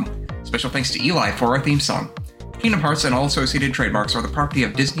backlogdialogues.com. Special thanks to Eli for our theme song. Kingdom Hearts and all associated trademarks are the property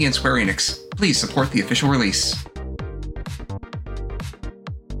of Disney and Square Enix. Please support the official release.